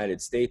in the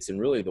United States and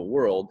really the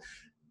world.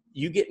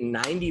 You get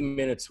 90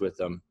 minutes with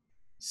them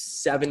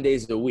 7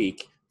 days a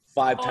week,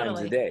 5 times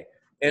a day.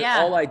 And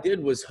all I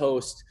did was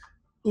host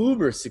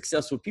uber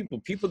successful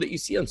people that you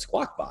see on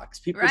Squawk Box,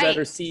 people that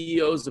are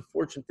CEOs of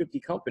Fortune 50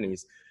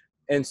 companies.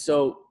 And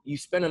so you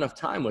spend enough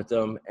time with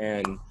them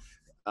and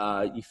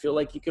you feel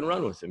like you can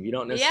run with them. You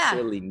don't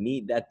necessarily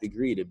need that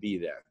degree to be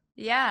there.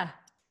 Yeah.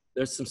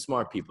 There's some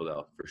smart people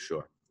though, for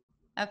sure.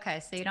 Okay.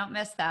 So you don't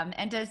miss them.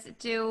 And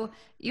do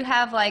you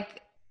have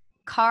like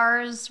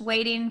cars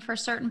waiting for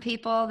certain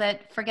people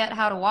that forget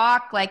how to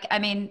walk? Like, I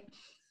mean,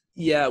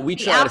 yeah, we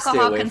try to stay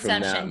away from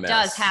that mess. Alcohol consumption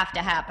does have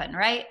to happen,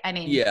 right? I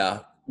mean, yeah.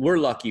 We're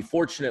lucky.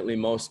 Fortunately,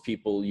 most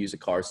people use a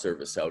car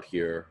service out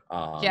here.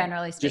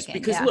 Generally speaking, just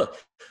because look,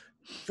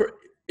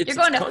 you're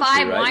going to 5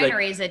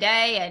 wineries a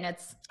day, and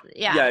it's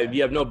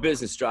you have no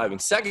business driving.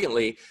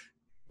 Secondly,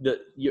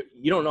 you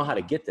don't know how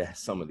to get to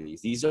some of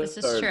these. This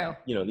is true.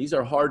 You know, these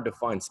are hard to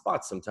find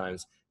spots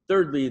sometimes.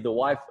 Thirdly,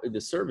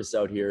 the service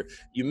out here,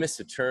 you miss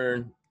a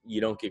turn,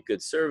 you don't get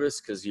good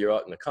service because you're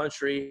out in the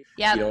country.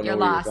 Yeah, you don't know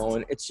where you're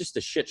going. It's just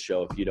a shit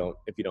show if you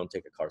don't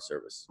take a car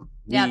service.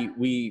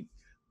 We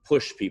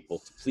push people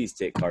to please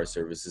take car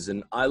services.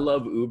 And I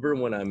love Uber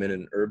when I'm in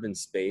an urban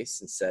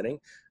space and setting,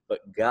 but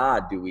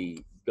God, do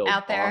we go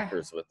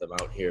bonkers with them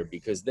out here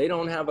because they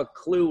don't have a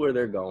clue where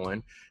they're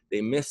going.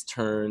 They miss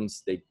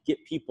turns. They get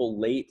people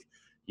late.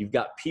 You've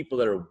got people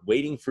that are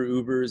waiting for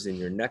Ubers and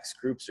your next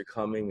groups are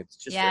coming. It's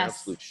just an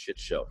absolute shit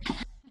show.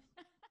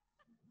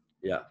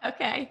 Yeah.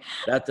 Okay.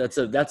 That's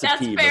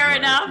fair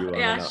enough.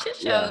 Yeah. Shit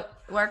show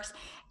works.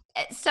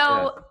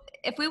 So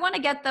if we want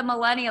to get the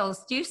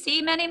millennials, do you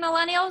see many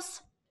millennials?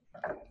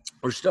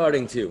 We're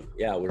starting to.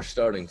 Yeah, we're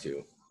starting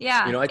to.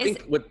 Yeah. You know, I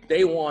think what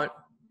they want,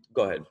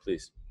 go ahead,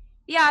 please.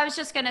 Yeah, I was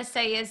just going to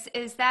say,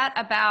 is that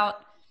about,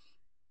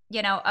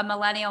 you know, a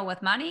millennial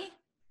with money?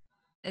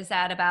 Is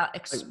that about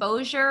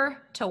exposure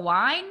to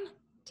wine,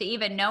 to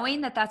even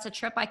knowing that that's a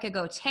trip I could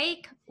go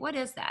take? What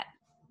is that?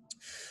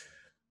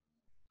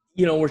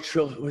 You know,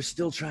 we're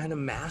still trying to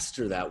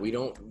master that. We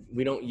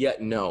don't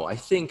yet know. I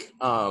think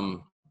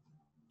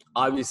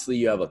obviously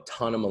you have a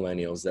ton of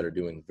millennials that are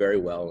doing very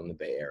well in the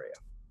Bay Area.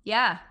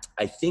 Yeah.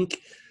 I think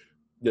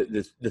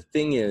the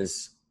thing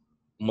is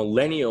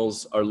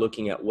millennials are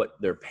looking at what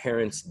their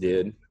parents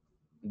did.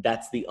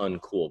 That's the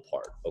uncool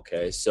part.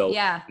 Okay. So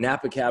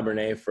Napa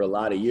Cabernet for a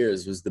lot of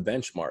years was the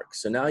benchmark.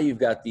 So now you've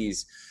got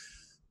these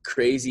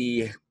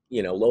crazy,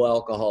 you know, low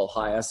alcohol,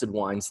 high acid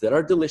wines that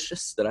are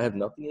delicious, that I have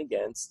nothing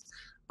against,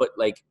 but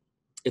like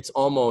it's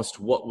almost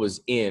what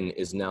was in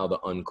is now the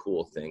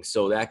uncool thing.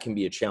 So that can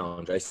be a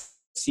challenge. I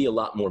see a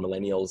lot more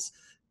millennials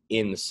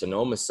in the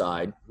Sonoma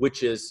side,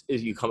 which is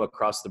if you come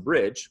across the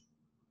bridge,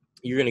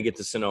 you're going to get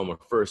to Sonoma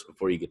first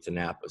before you get to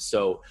Napa.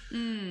 So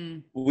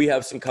we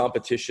have some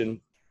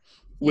competition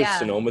with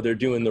Sonoma. They're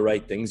doing the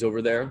right things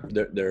over there.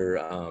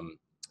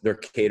 They're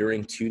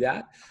catering to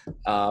that.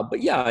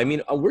 But yeah, I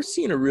mean, we're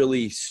seeing a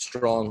really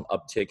strong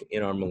uptick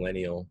in our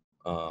millennial.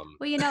 Well,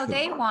 you know,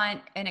 they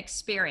want an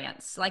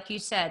experience. Like you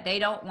said, they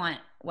don't want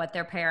what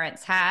their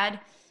parents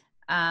had.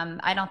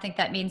 I don't think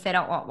that means they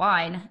don't want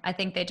wine. I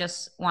think they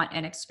just want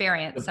an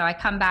experience. So I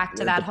come back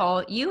to that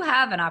whole, you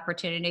have an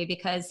opportunity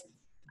because,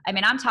 I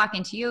mean, I'm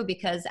talking to you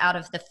because out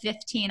of the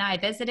 15 I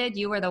visited,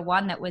 you were the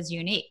one that was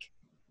unique.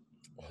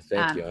 Well,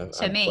 thank you. I'm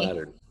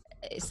flattered.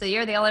 So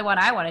you're the only one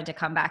I wanted to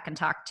come back and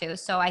talk to.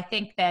 So I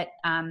think that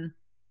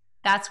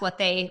that's what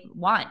they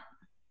want.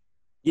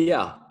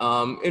 Yeah.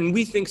 And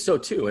we think so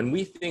too. And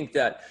we think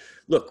that,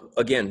 look,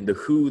 again, the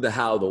who, the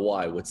how, the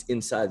why, what's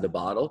inside the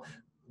bottle,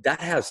 that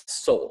has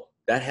soul.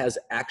 That has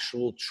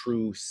actual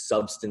true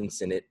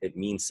substance in it. It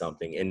means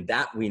something. And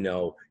that we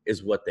know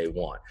is what they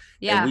want.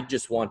 Yeah. And we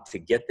just want to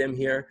get them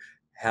here,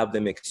 have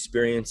them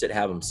experience it,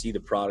 have them see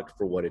the product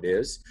for what it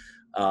is.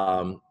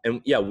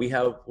 And yeah,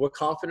 we're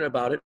confident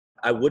about it.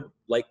 I would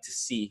like to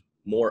see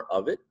more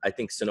of it. I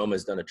think Sonoma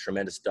has done a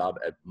tremendous job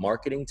at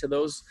marketing to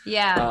those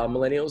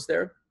millennials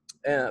there.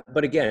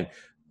 But again,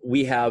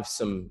 we have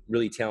some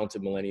really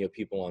talented millennial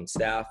people on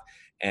staff.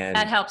 And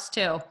that helps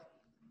too.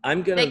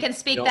 I'm gonna. They can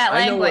speak that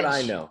I know language. what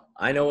I know.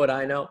 I know what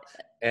I know,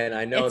 and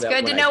I know it's that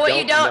good to when know I what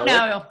you don't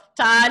know,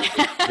 Todd.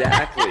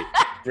 Exactly.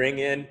 Bring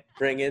in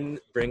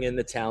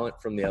the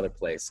talent from the other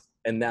place,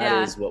 and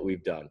that is what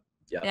we've done.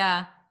 Yeah.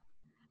 Yeah.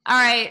 All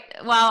right.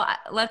 Well,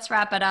 let's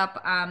wrap it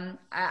up.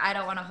 I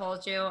don't want to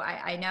hold you.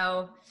 I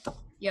know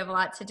you have a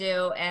lot to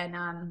do, and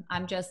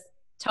I'm just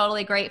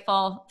totally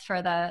grateful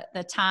for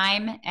the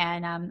time.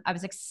 And I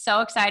was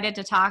so excited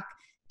to talk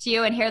to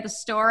you and hear the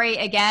story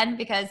again,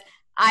 because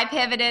I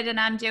pivoted and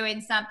I'm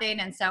doing something.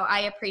 And so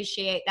I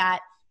appreciate that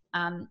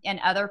in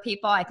other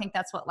people. I think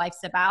that's what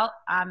life's about.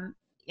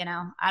 You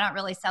know, I don't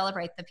really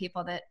celebrate the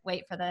people that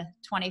wait for the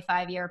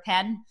 25-year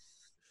pen.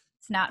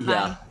 It's not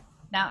my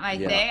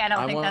thing. I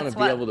don't think that's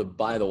what. I want to be able to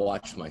buy the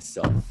watch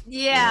myself.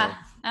 Yeah. You know?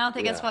 I don't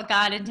think it's what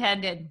God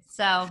intended.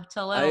 So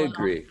to live. I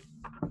agree.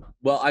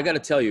 Well, I got to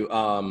tell you,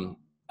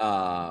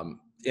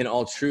 in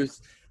all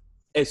truth,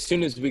 as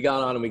soon as we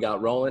got on and we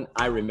got rolling,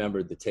 I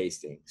remembered the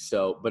tasting.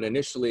 So, but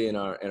initially in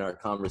our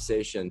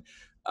conversation,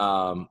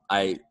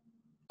 I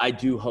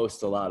do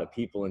host a lot of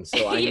people, and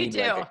so I need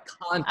like a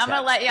context. I'm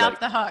gonna let you off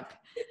the hook.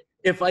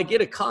 If I get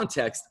a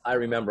context, I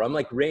remember. I'm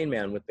like Rain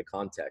Man with the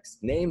context.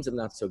 Names I'm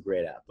not so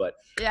great at, but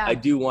I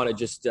do want to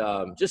just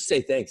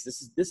say thanks.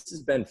 This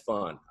has been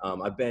fun.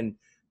 I've been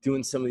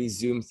doing some of these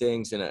Zoom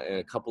things and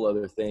a couple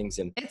other things,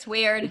 and it's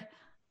weird.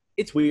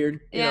 It's weird.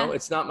 You know,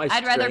 it's not my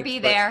I'd rather be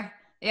there.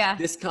 Yeah.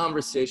 This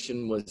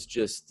conversation was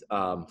just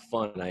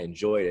fun. I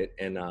enjoyed it,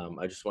 and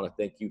I just want to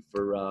thank you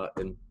for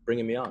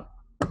bringing me on.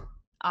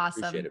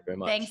 Awesome. Appreciate it very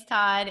much. Thanks,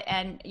 Todd.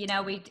 And you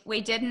know,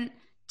 we didn't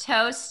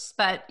toast,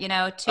 but you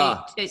know,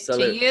 to you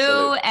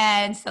salute.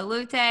 And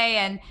salute,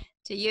 and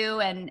to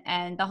you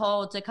and the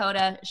whole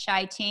Dakota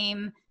Shy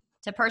team,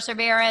 to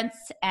perseverance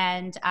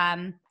and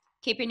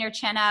keeping your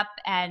chin up,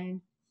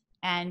 and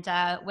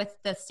with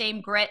the same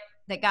grit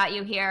that got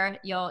you here,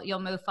 you'll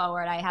move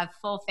forward. I have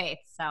full faith.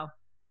 So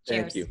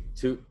cheers. Thank you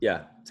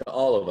to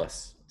all of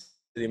us,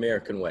 the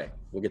American way.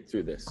 We'll get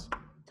through this.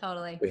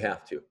 Totally. We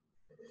have to.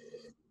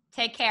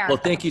 Take care. Well,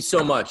 thank you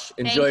so much.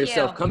 Enjoy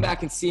yourself. Come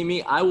back and see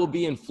me. I will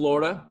be in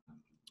Florida.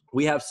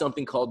 We have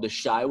something called the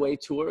Shy Way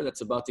Tour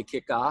that's about to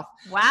kick off.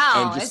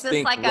 Wow. And just is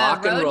this like a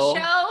road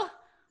show?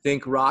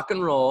 Think rock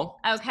and roll.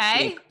 Okay.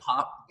 Think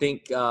pop.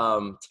 Think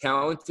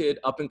talented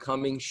up and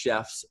coming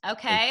chefs.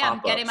 Okay.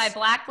 I'm getting my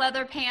black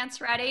leather pants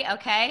ready.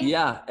 Okay.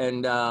 Yeah.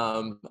 And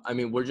I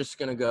mean, we're just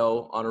going to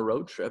go on a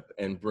road trip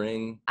and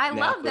bring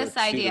Napa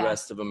to the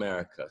rest of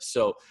America.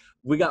 So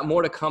we got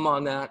more to come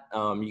on that.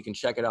 You can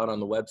check it out on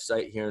the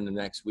website here in the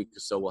next week or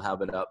so. We'll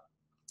have it up.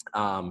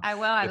 I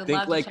will. I would think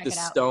love to like check the it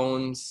out.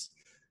 Stones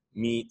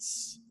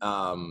meets.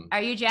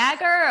 Are you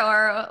Jagger,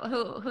 or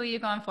who are you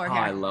going for here?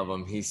 I love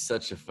him. He's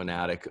such a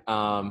fanatic.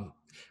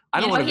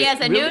 He has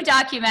a new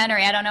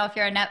documentary. I don't know if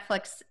you're a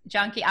Netflix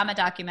junkie. I'm a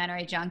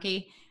documentary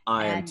junkie.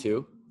 I am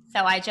too.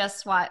 So I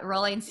just watched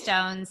Rolling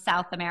Stones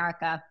South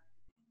America.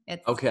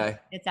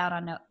 It's out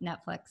on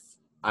Netflix.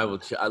 I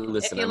will.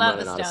 Listen. If you love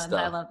the Stones,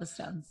 I love the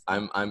Stones.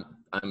 I'm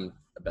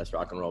the best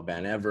rock and roll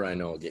band ever. I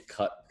know I'll get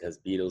cut because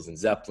Beatles and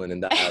Zeppelin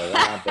and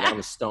that, but I'm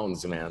a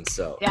Stones man.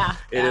 So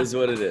it is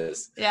what it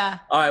is. Yeah.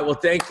 All right. Well,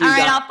 thank you. All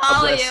right, I'll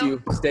follow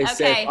you. Stay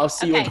safe. I'll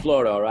see you in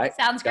Florida. All right.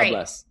 Sounds great. God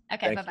bless.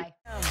 Okay. Bye-bye.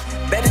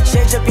 Better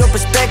change up your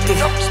perspective.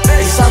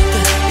 It's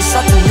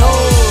something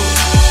new.